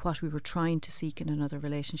 what we were trying to seek in another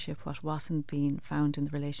relationship, what wasn't being found in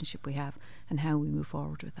the relationship we have, and how we move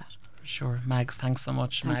forward with that. Sure. Mags, thanks so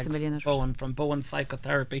much. Thanks Mags a million, Bowen from Bowen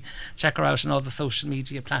Psychotherapy. Check her out on all the social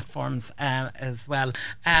media platforms as well.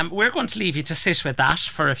 We're going to leave you to sit with that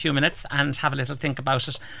for a few minutes and have a little think about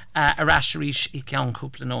it. Arasharish Ikion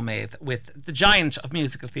Kupla Nomad with the giant of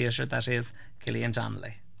musical theatre, that is Killian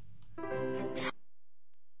Donnelly.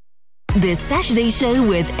 The Saturday Show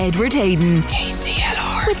with Edward Hayden.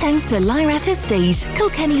 KCLR. With thanks to Lyrath Estate,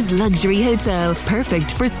 Kilkenny's luxury hotel.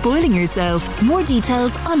 Perfect for spoiling yourself. More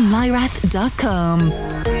details on lyrath.com.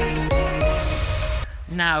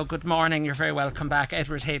 Now, good morning. You're very welcome back.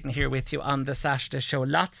 Edward Hayden here with you on the Saturday Show.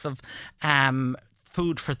 Lots of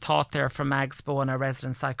food for thought there from Mags Bowen, our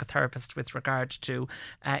resident psychotherapist, with regard to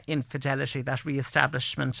infidelity, that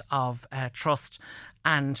re-establishment of trust,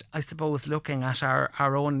 and I suppose looking at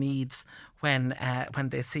our own needs when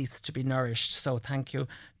they cease to be nourished. So thank you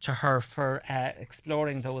to her for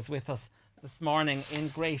exploring those with us this morning in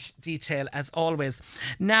great detail, as always.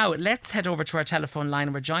 Now, let's head over to our telephone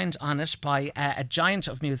line. We're joined on it by a giant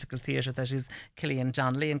of musical theatre, that is Killian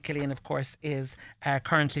Donnelly. And Killian, of course, is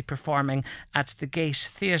currently performing at the Gate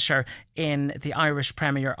Theatre in the Irish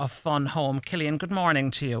premiere of Fun Home. Killian, good morning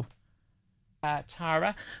to you.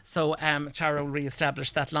 Tara. So Tara will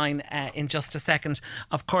re-establish that line in just a second.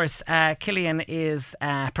 Of course, Killian is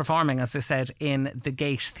performing, as I said, in the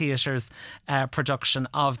Gate Theatre's production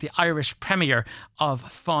of the Irish premiere of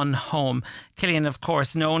Fun Home. Killian, of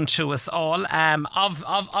course, known to us all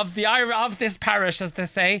of this parish, as they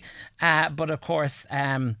say, but of course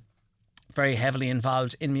very heavily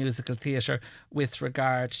involved in musical theatre with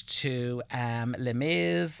regard to Les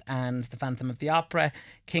Mis and The Phantom of the Opera,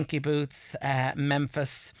 Kinky Boots,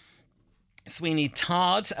 Memphis, Sweeney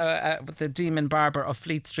Todd, the Demon Barber of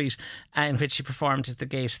Fleet Street, in which he performed at the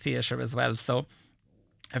Gate Theatre as well. So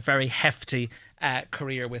a very hefty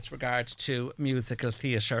career with regard to musical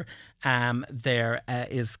theatre. There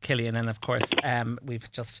is Killian, and of course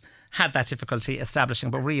we've just had that difficulty establishing,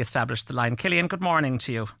 but re-established the line. Killian, good morning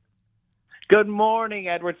to you. Good morning,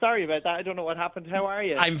 Edward. Sorry about that. I don't know what happened. How are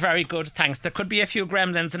you? I'm very good, thanks. There could be a few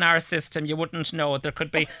gremlins in our system. You wouldn't know. There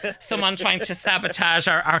could be someone trying to sabotage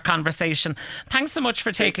our conversation. Thanks so much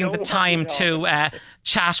for taking the time to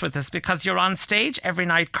chat with us, because you're on stage every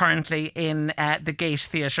night currently in the Gate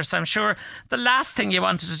Theatre. So I'm sure the last thing you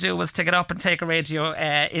wanted to do was to get up and take a radio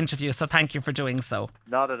interview. So thank you for doing so.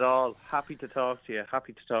 Not at all. Happy to talk to you.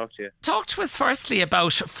 Talk to us firstly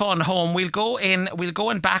about Fun Home. We'll go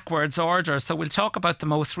in backwards order. So we'll talk about the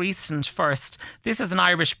most recent first. This is an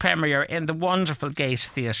Irish premiere in the wonderful Gate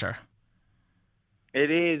Theatre. It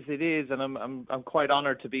is, and I'm quite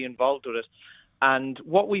honoured to be involved with it. And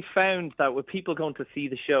what we found that with people going to see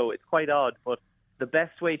the show, it's quite odd, but the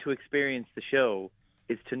best way to experience the show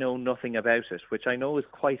is to know nothing about it, which I know is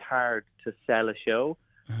quite hard to sell a show.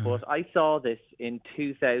 But I saw this in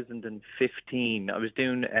 2015. I was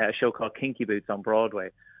doing a show called Kinky Boots on Broadway,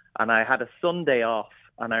 and I had a Sunday off.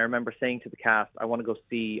 And I remember saying to the cast, I want to go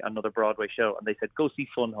see another Broadway show. And they said, go see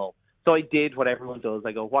Fun Home. So I did what everyone does.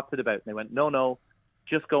 I go, what's it about? And they went, no,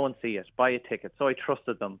 just go and see it. Buy a ticket. So I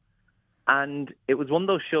trusted them. And it was one of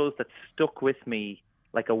those shows that stuck with me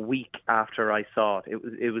like a week after I saw it.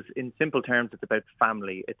 It was in simple terms, it's about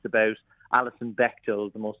family. It's about Alison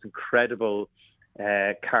Bechdel, the most incredible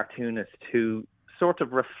cartoonist, who sort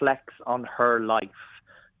of reflects on her life,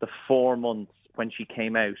 the 4 months when she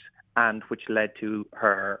came out, and which led to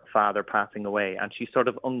her father passing away. And she sort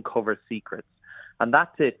of uncovers secrets. And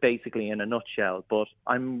that's it basically in a nutshell. But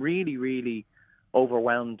I'm really, really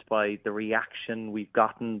overwhelmed by the reaction we've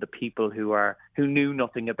gotten, the people who knew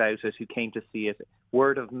nothing about it, who came to see it.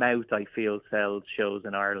 Word of mouth, I feel, sells shows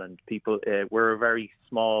in Ireland. People, we're a very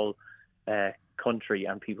small country,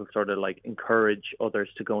 and people sort of like encourage others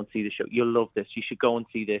to go and see the show. You'll love this. You should go and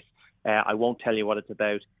see this. I won't tell you what it's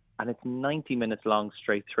about. And it's 90 minutes long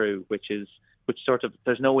straight through, which sort of,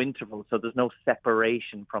 there's no interval, so there's no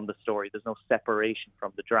separation from the story. There's no separation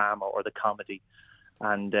from the drama or the comedy.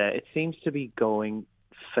 And it seems to be going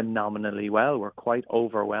phenomenally well. We're quite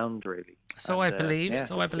overwhelmed, really. So I believe,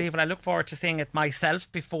 and I look forward to seeing it myself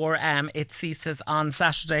before it ceases on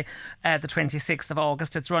Saturday, the 26th of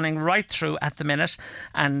August. It's running right through at the minute,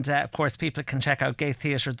 and of course people can check out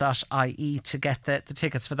gatetheatre.ie to get the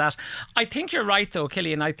tickets for that. I think you're right though,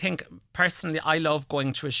 Killian. I think personally I love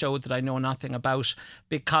going to a show that I know nothing about,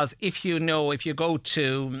 because if you go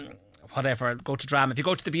to drama. If you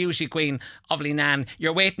go to the Beauty Queen of Leanan,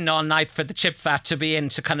 you're waiting all night for the chip fat to be in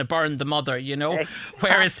to kind of burn the mother, you know? Exactly,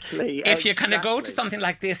 Whereas if you kind of go to something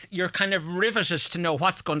like this, you're kind of riveted to know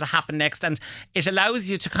what's going to happen next. And it allows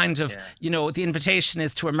you to kind of, the invitation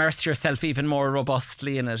is to immerse yourself even more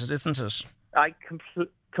robustly in it, isn't it? I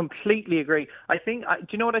completely agree. I think, do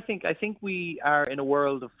you know what I think? I think we are in a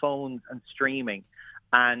world of phones and streaming,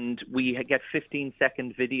 and we get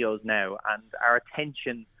 15-second videos now, and our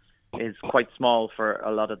attention is quite small for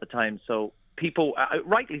a lot of the time. So people,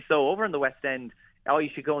 rightly so, over in the West End, you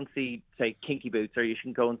should go and see, say, Kinky Boots, or you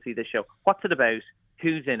should go and see this show. What's it about?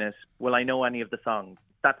 Who's in it? Will I know any of the songs?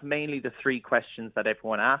 That's mainly the 3 questions that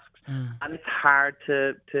everyone asks. And it's hard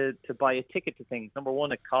to buy a ticket to things. Number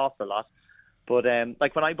one, it costs a lot. But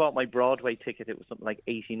like when I bought my Broadway ticket, it was something like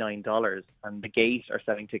 $89, and the Gate are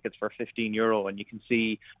selling tickets for €15, and you can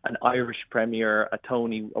see an Irish premiere, a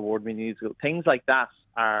Tony Award-winning musical. Things like that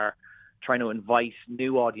are trying to invite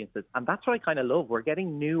new audiences, and that's what I kind of love. We're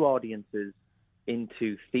getting new audiences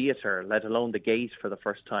into theatre, let alone the Gate, for the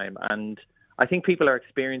first time, and I think people are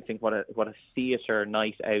experiencing what a theatre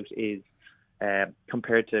night out is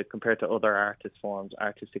compared to other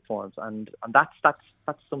artistic forms, and that's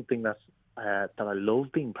something that I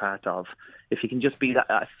love being part of. If you can just be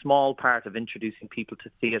a small part of introducing people to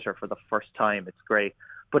theatre for the first time, it's great.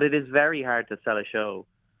 But it is very hard to sell a show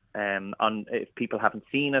if people haven't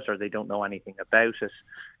seen it or they don't know anything about it.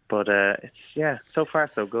 But so far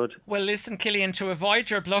so good. Well, listen, Killian, to avoid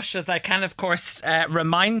your blushes, I can, of course,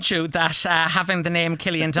 remind you that having the name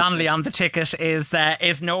Killian Donnelly on the ticket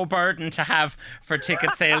is no burden to have for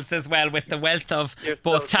ticket sales as well, with the wealth of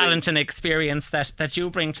both talent and experience that you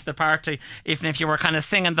bring to the party. Even if you were kind of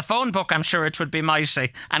singing the phone book, I'm sure it would be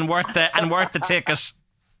mighty and worth the ticket.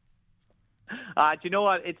 Do you know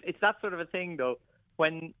what? It's that sort of a thing, though.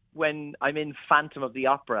 When I'm in Phantom of the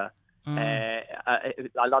Opera,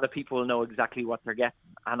 a lot of people will know exactly what they're getting,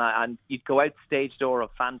 and you'd go out stage door of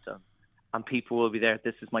Phantom, and people will be there.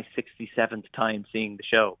 This is my 67th time seeing the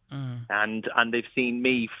show, and they've seen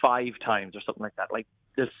me 5 times or something like that. Like,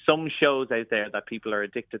 there's some shows out there that people are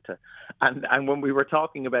addicted to, and when we were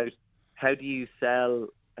talking about how do you sell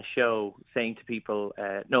a show, saying to people,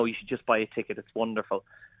 no, you should just buy a ticket, it's wonderful.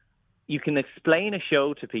 You can explain a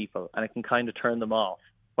show to people and it can kind of turn them off.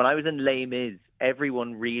 When I was in Les Mis,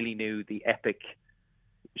 everyone really knew the epic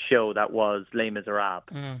show that was Les Miserables.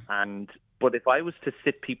 But if I was to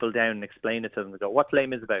sit people down and explain it to them, they go, what's Les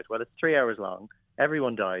Mis about? Well, it's 3 hours long.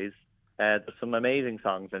 Everyone dies. There's some amazing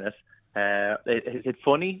songs in it. Is it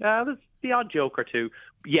funny? There's the odd joke or two.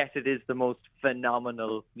 Yes, it is the most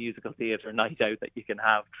phenomenal musical theatre night out that you can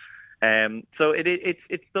have. So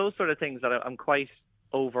it's those sort of things that I'm quite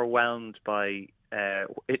overwhelmed by.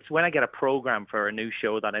 It's when I get a programme for a new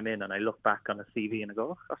show that I'm in and I look back on a CV and I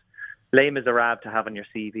go, oh, Les Miserables to have on your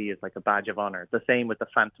CV is like a badge of honour. The same with the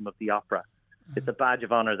Phantom of the Opera. It's a badge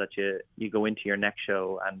of honour that you go into your next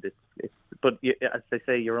show, and but as they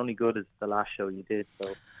say, you're only good as the last show you did.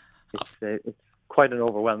 So it's quite an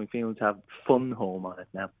overwhelming feeling to have fun home on it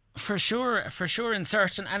now. For sure, and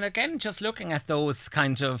certain. And again, just looking at those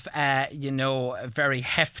kind of, very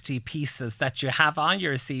hefty pieces that you have on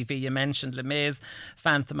your CV. You mentioned Les Mis,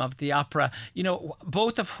 Phantom of the Opera,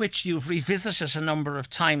 both of which you've revisited a number of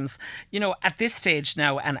times. At this stage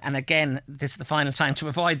now, and again, this is the final time to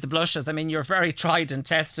avoid the blushes. I mean, you're very tried and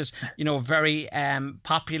tested, very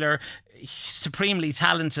popular, supremely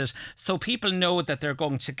talented, so people know that they're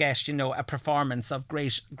going to get a performance of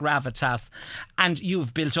great gravitas, and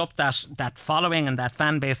you've built up that following and that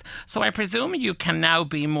fan base. So I presume you can now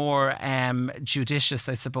be more judicious,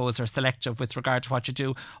 I suppose, or selective with regard to what you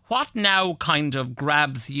do. What now kind of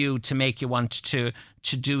grabs you to make you want to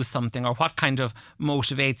do something, or what kind of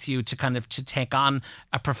motivates you to take on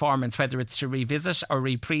a performance, whether it's to revisit or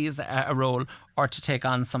reprise a role, or to take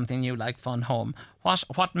on something new like Fun Home?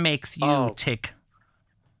 What makes you tick?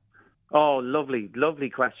 Oh, lovely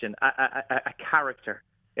question. A character.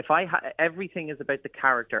 Everything is about the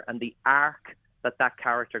character and the arc that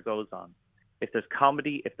character goes on. If there's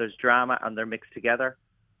comedy, if there's drama, and they're mixed together,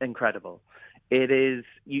 incredible. It is.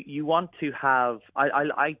 You want to have.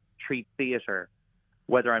 I treat theatre,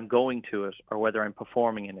 whether I'm going to it or whether I'm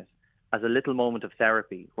performing in it, as a little moment of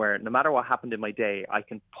therapy where no matter what happened in my day, I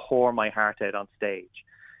can pour my heart out on stage.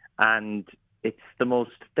 And it's the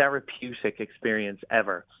most therapeutic experience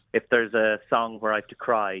ever. If there's a song where I have to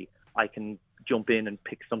cry, I can jump in and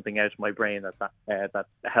pick something out of my brain that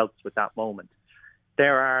helps with that moment.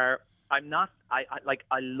 I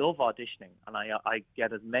love auditioning, and I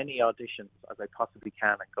get as many auditions as I possibly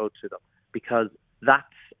can and go to them, because that's,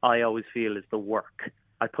 I always feel, is the work.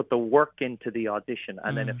 I put the work into the audition,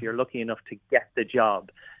 and then if you're lucky enough to get the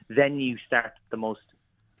job, then you start the most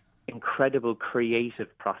incredible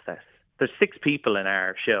creative process. There's 6 people in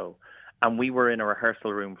our show, and we were in a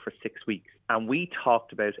rehearsal room for 6 weeks, and we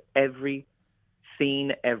talked about every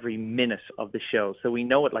scene, every minute of the show, so we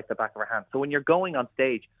know it like the back of our hand. So when you're going on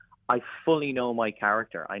stage, I fully know my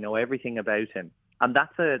character. I know everything about him. And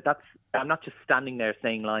I'm not just standing there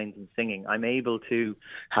saying lines and singing. I'm able to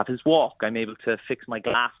have his walk. I'm able to fix my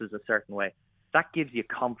glasses a certain way. That gives you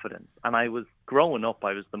confidence. And growing up,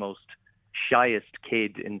 I was the most shyest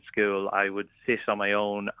kid in school. I would sit on my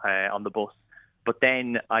own on the bus. But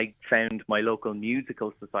then I found my local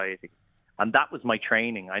musical society. And that was my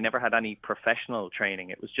training. I never had any professional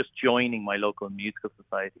training. It was just joining my local musical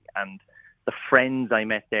society. And the friends I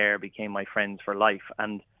met there became my friends for life.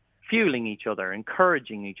 And fueling each other,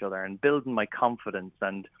 encouraging each other, and building my confidence,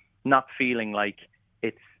 and not feeling like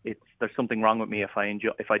there's something wrong with me if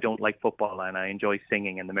I don't like football and I enjoy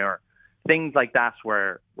singing in the mirror. Things like that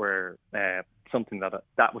were something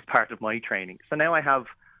that was part of my training. So now I have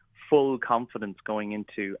full confidence going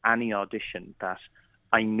into any audition that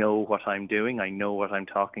I know what I'm doing, I know what I'm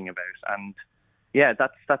talking about, and yeah,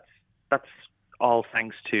 that's all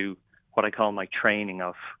thanks to what I call my training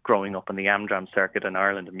of growing up in the Amdram circuit in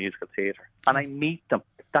Ireland in musical theatre. And I meet them.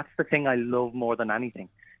 That's the thing I love more than anything.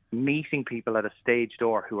 Meeting people at a stage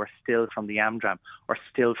door who are still from the Amdram or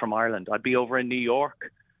still from Ireland. I'd be over in New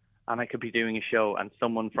York and I could be doing a show, and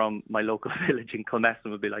someone from my local village in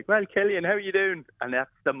Kilmessan would be like, well, Killian, how are you doing? And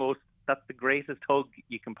that's the greatest hug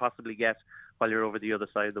you can possibly get while you're over the other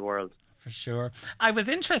side of the world. For sure. I was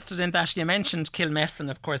interested in that. You mentioned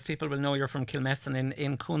Kilmessan. Of course, people will know you're from Kilmessan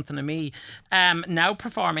in Coontanamee. Now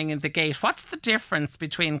performing in the Gate. What's the difference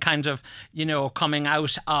between kind of, coming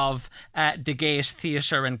out of the Gate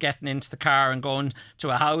Theatre and getting into the car and going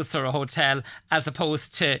to a house or a hotel, as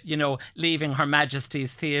opposed to, leaving Her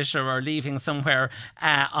Majesty's Theatre or leaving somewhere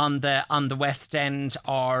on the West End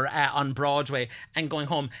or on Broadway and going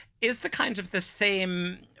home? Is the kind of the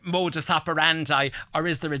same modus operandi, or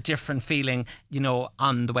is there a different feeling,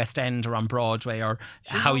 on the West End or on Broadway, or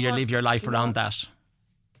how you live your life around that?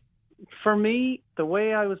 For me, the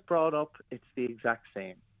way I was brought up, it's the exact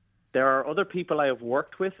same. There are other people I have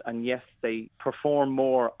worked with, and yes, they perform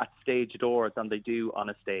more at stage door than they do on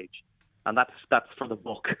a stage. And that's for the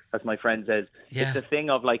book, as my friend says. Yeah. It's a thing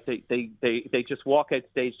of like they just walk out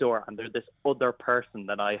stage door and they're this other person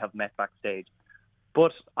that I have met backstage.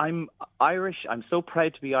 But I'm Irish. I'm so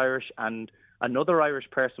proud to be Irish, and another Irish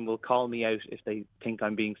person will call me out if they think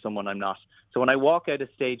I'm being someone I'm not. So when I walk out a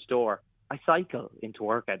stage door, I cycle into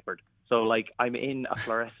work, Edward. So like I'm in a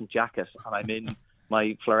fluorescent jacket and I'm in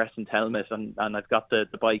my fluorescent helmet and I've got the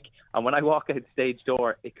bike. And when I walk out stage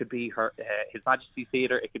door, it could be His Majesty's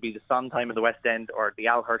Theatre, it could be the Sondheim in the West End, or the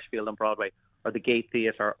Al Hirschfield on Broadway, or the Gate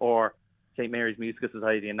Theatre, or St Mary's Musical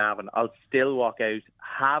Society in Navan. I'll still walk out,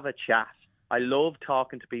 have a chat. I love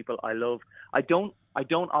talking to people. I don't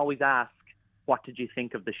always ask, what did you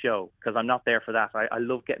think of the show? Because I'm not there for that. I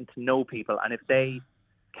love getting to know people. And if they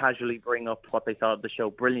casually bring up what they thought of the show,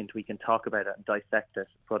 brilliant, we can talk about it and dissect it.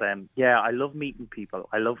 But I love meeting people.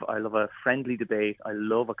 I love a friendly debate. I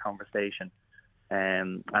love a conversation.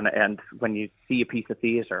 And when you see a piece of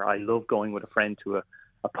theatre, I love going with a friend to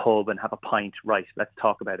a pub and have a pint. Right, let's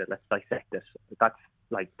talk about it. Let's dissect it.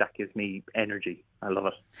 That gives me energy. I love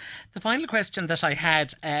it. The final question that I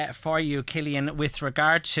had for you, Killian, with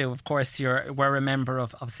regard to, of course, we're a member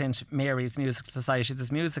of St Mary's Musical Society.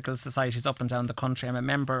 There's musical societies up and down the country. I'm a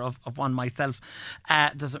member of one myself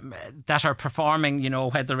that are performing,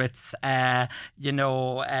 whether it's,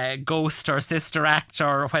 Ghost or Sister Act,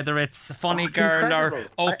 or whether it's Funny Girl or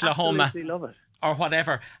Oklahoma. I absolutely love it. Or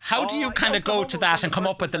whatever. How do you kind of go to that and come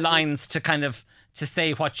up with the lines to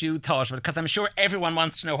say what you thought of it? Because I'm sure everyone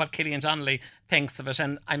wants to know what Killian Donnelly thinks of it,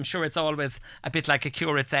 and I'm sure it's always a bit like a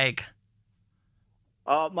curate's egg.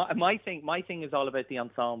 My thing is all about the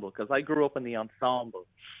ensemble, because I grew up in the ensemble,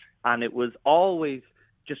 and it was always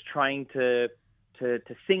just trying to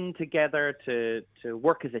sing together, to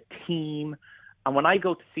work as a team. And when I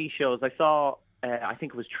go to see shows, I saw I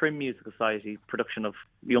think it was Trim Musical Society production of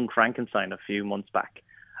Young Frankenstein a few months back,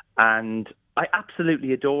 and I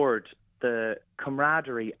absolutely adored the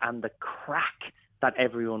camaraderie and the crack that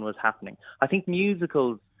everyone was happening. I think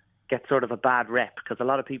musicals get sort of a bad rep because a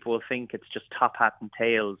lot of people will think it's just top hat and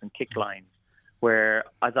tails and kick lines, where,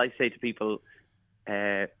 as I say to people,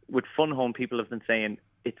 with Fun Home, people have been saying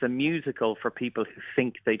it's a musical for people who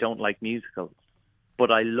think they don't like musicals. But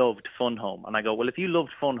I loved Fun Home. And I go, well, if you loved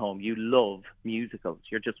Fun Home, you love musicals.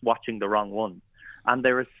 You're just watching the wrong ones. And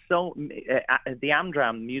there is the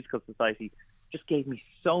Amdram Musical Society just gave me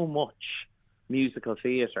so much musical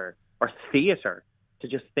theatre to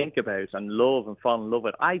just think about and love and fall in love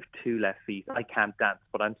with. I've 2 left feet. I can't dance,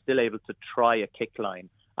 but I'm still able to try a kick line,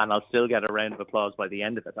 and I'll still get a round of applause by the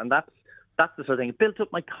end of it. And that's the sort of thing. It built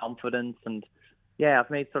up my confidence, and I've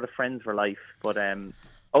made sort of friends for life. But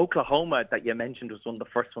Oklahoma, that you mentioned, was one of the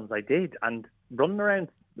first ones I did, and running around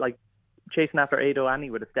like chasing after Ado Annie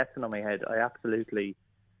with a Stetson on my head, I absolutely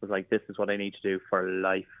was like, this is what I need to do for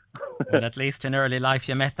life. But at least in early life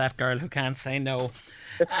you met that girl who can't say no.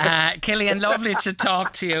 Killian, lovely to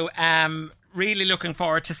talk to you. Really looking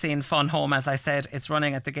forward to seeing Fun Home. As I said, it's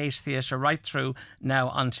running at the Gate Theatre right through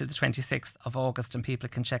now until the 26th of August, and people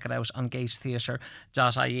can check it out on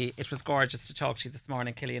gatetheatre.ie. It was gorgeous to talk to you this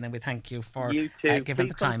morning, Killian, and we thank you for you too. Giving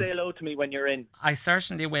Please the time. Come say hello to me when you're in. I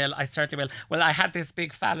certainly will. Well, I had this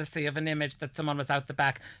big fallacy of an image that someone was out the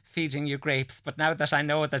back feeding you grapes, but now that I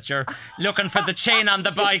know that you're looking for the chain on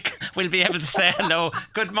the bike, we'll be able to say hello.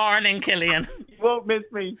 Good morning, Killian. You won't miss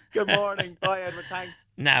me. Good morning. Bye, Edward. Thanks.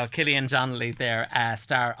 Now, Killian Donnelly there,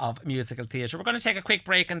 star of musical theatre. We're going to take a quick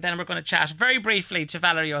break and then we're going to chat very briefly to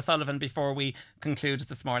Valerie O Sullivan before we conclude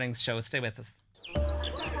this morning's show. Stay with us.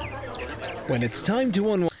 When it's time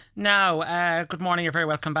to unwind. Now, good morning, you're very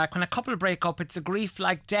welcome back. When a couple break up, it's a grief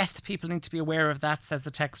like death. People need to be aware of that, says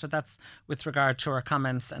the texter. That's with regard to our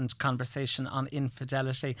comments and conversation on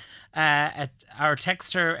infidelity. Our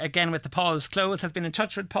texter, again with the Paul's Clothes, has been in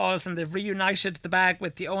touch with Paul's and they've reunited the bag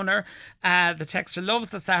with the owner. The texter loves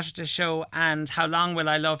the Saturday show, and How Long Will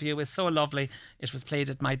I Love You is so lovely. It was played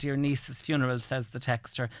at my dear niece's funeral, says the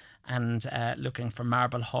texter. and looking for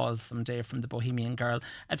Marble Hall someday from the Bohemian Girl.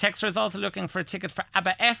 A texter is also looking for a ticket for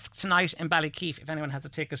ABBA-esque tonight in Ballykeefe. If anyone has a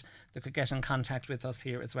ticket, they could get in contact with us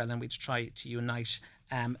here as well, and we'd try to unite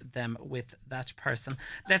them with that person.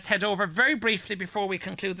 Let's head over very briefly before we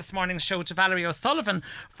conclude this morning's show to Valerie O Sullivan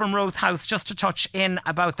from Rothe House, just to touch in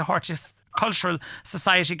about the Horticultural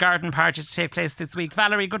Society Garden Party to take place this week.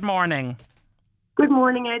 Valerie, good morning. Good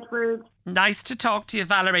morning, Edward. Nice to talk to you,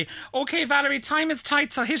 Valerie. OK, Valerie, time is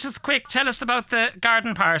tight, so hit us quick. Tell us about the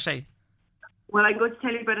garden party. Well, I'm going to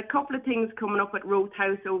tell you about a couple of things coming up at Rothe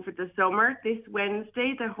House over the summer. This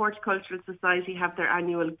Wednesday, the Horticultural Society have their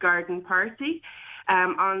annual garden party.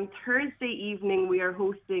 On Thursday evening, we are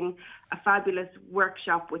hosting a fabulous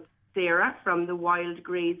workshop with Sarah from the Wild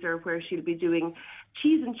Grazer, where she'll be doing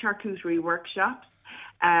cheese and charcuterie workshops.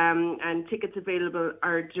 And tickets available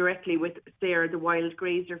are directly with Sarah, the Wild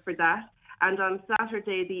Grazer, for that. And on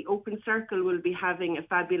Saturday, the Open Circle will be having a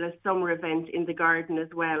fabulous summer event in the garden as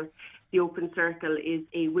well. The Open Circle is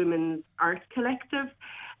a women's art collective.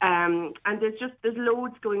 And there's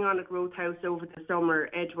loads going on at Rothe House over the summer,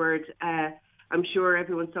 Edward. I'm sure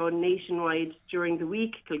everyone saw nationwide during the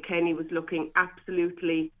week. Kilkenny was looking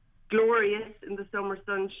absolutely glorious in the summer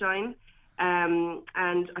sunshine.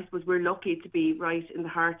 And I suppose we're lucky to be right in the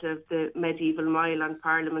heart of the medieval mile on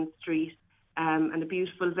Parliament Street, and a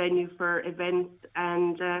beautiful venue for events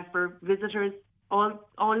and for visitors all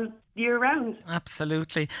year round.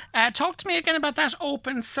 Absolutely. Talk to me again about that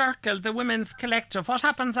Open Circle, the women's collective. What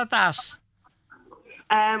happens at that?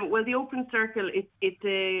 Well, the Open Circle, it's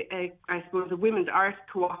I suppose, a women's art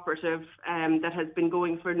cooperative that has been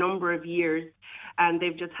going for a number of years, and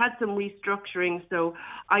they've just had some restructuring. So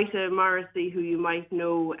Ita Morrissey, who you might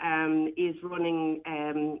know, is running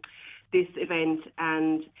this event,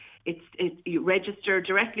 and you register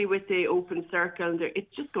directly with the Open Circle.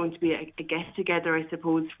 It's just going to be a get-together, I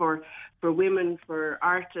suppose, for women, for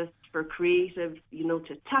artists, for creative,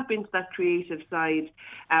 to tap into that creative side.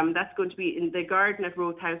 That's going to be in the garden at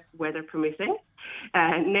Rothe House, weather permitting,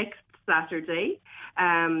 next Saturday.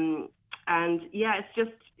 And yeah,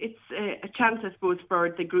 it's a chance, I suppose, for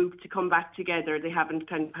the group to come back together. They haven't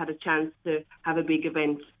kind of had a chance to have a big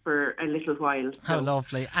event for a little while. So. How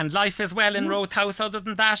lovely. And life is well in Rothe House. Other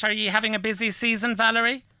than that, are you having a busy season,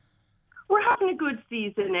 Valerie? We're having a good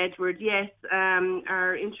season, Edward, yes.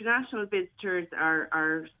 Our international visitors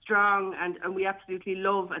are strong, and we absolutely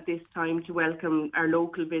love at this time to welcome our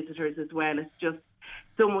local visitors as well. It's just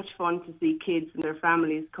so much fun to see kids and their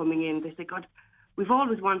families coming in. They say, God, we've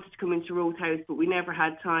always wanted to come into Rothe House, but we never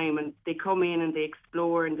had time. And they come in and they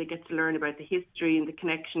explore and they get to learn about the history and the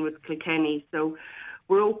connection with Kilkenny. So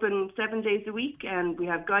we're open 7 days a week, and we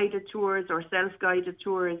have guided tours or self-guided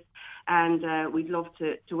tours. And we'd love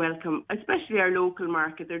to welcome, especially our local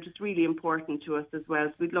market. They're just really important to us as well.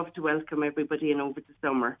 So we'd love to welcome everybody in over the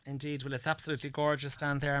summer. Indeed. Well, it's absolutely gorgeous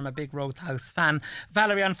down there. I'm a big Rothe House fan.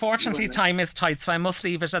 Valerie, unfortunately, time is tight, so I must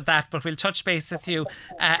leave it at that. But we'll touch base with you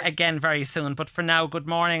again very soon. But for now, good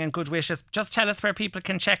morning and good wishes. Just tell us where people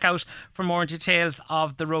can check out for more details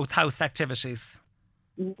of the Rothe House activities.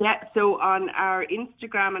 Yeah, so on our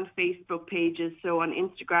Instagram and Facebook pages. So on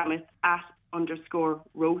Instagram, it's @_Rothe_House,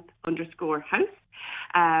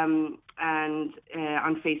 and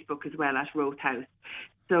on Facebook as well at Rothe House.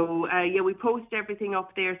 So we post everything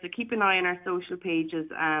up there, so keep an eye on our social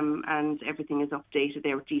pages, and everything is updated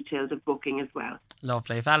there with details of booking as well.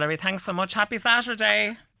 Lovely. Valerie, thanks so much. Happy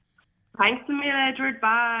Saturday. Thanks a million, Edward.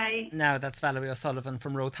 Bye. Now, that's Valerie O Sullivan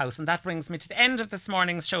from Rothe House. And that brings me to the end of this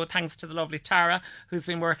morning's show. Thanks to the lovely Tara, who's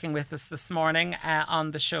been working with us this morning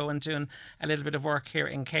on the show and doing a little bit of work here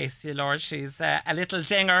in KC Lord. She's a little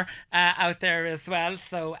dinger out there as well.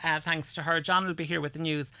 So thanks to her. John will be here with the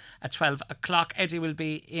news at 12 o'clock. Eddie will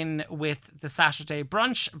be in with the Saturday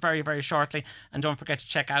brunch very, very shortly. And don't forget to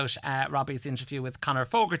check out Robbie's interview with Conor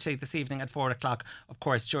Fogarty this evening at 4 o'clock. Of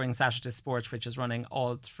course, during Saturday Sport, which is running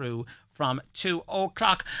all through from 2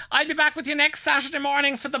 o'clock. I'll be back with you next Saturday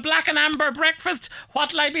morning for the Black and Amber breakfast.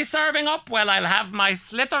 What'll I be serving up? Well, I'll have my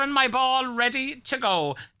slither and my ball ready to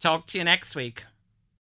go. Talk to you next week.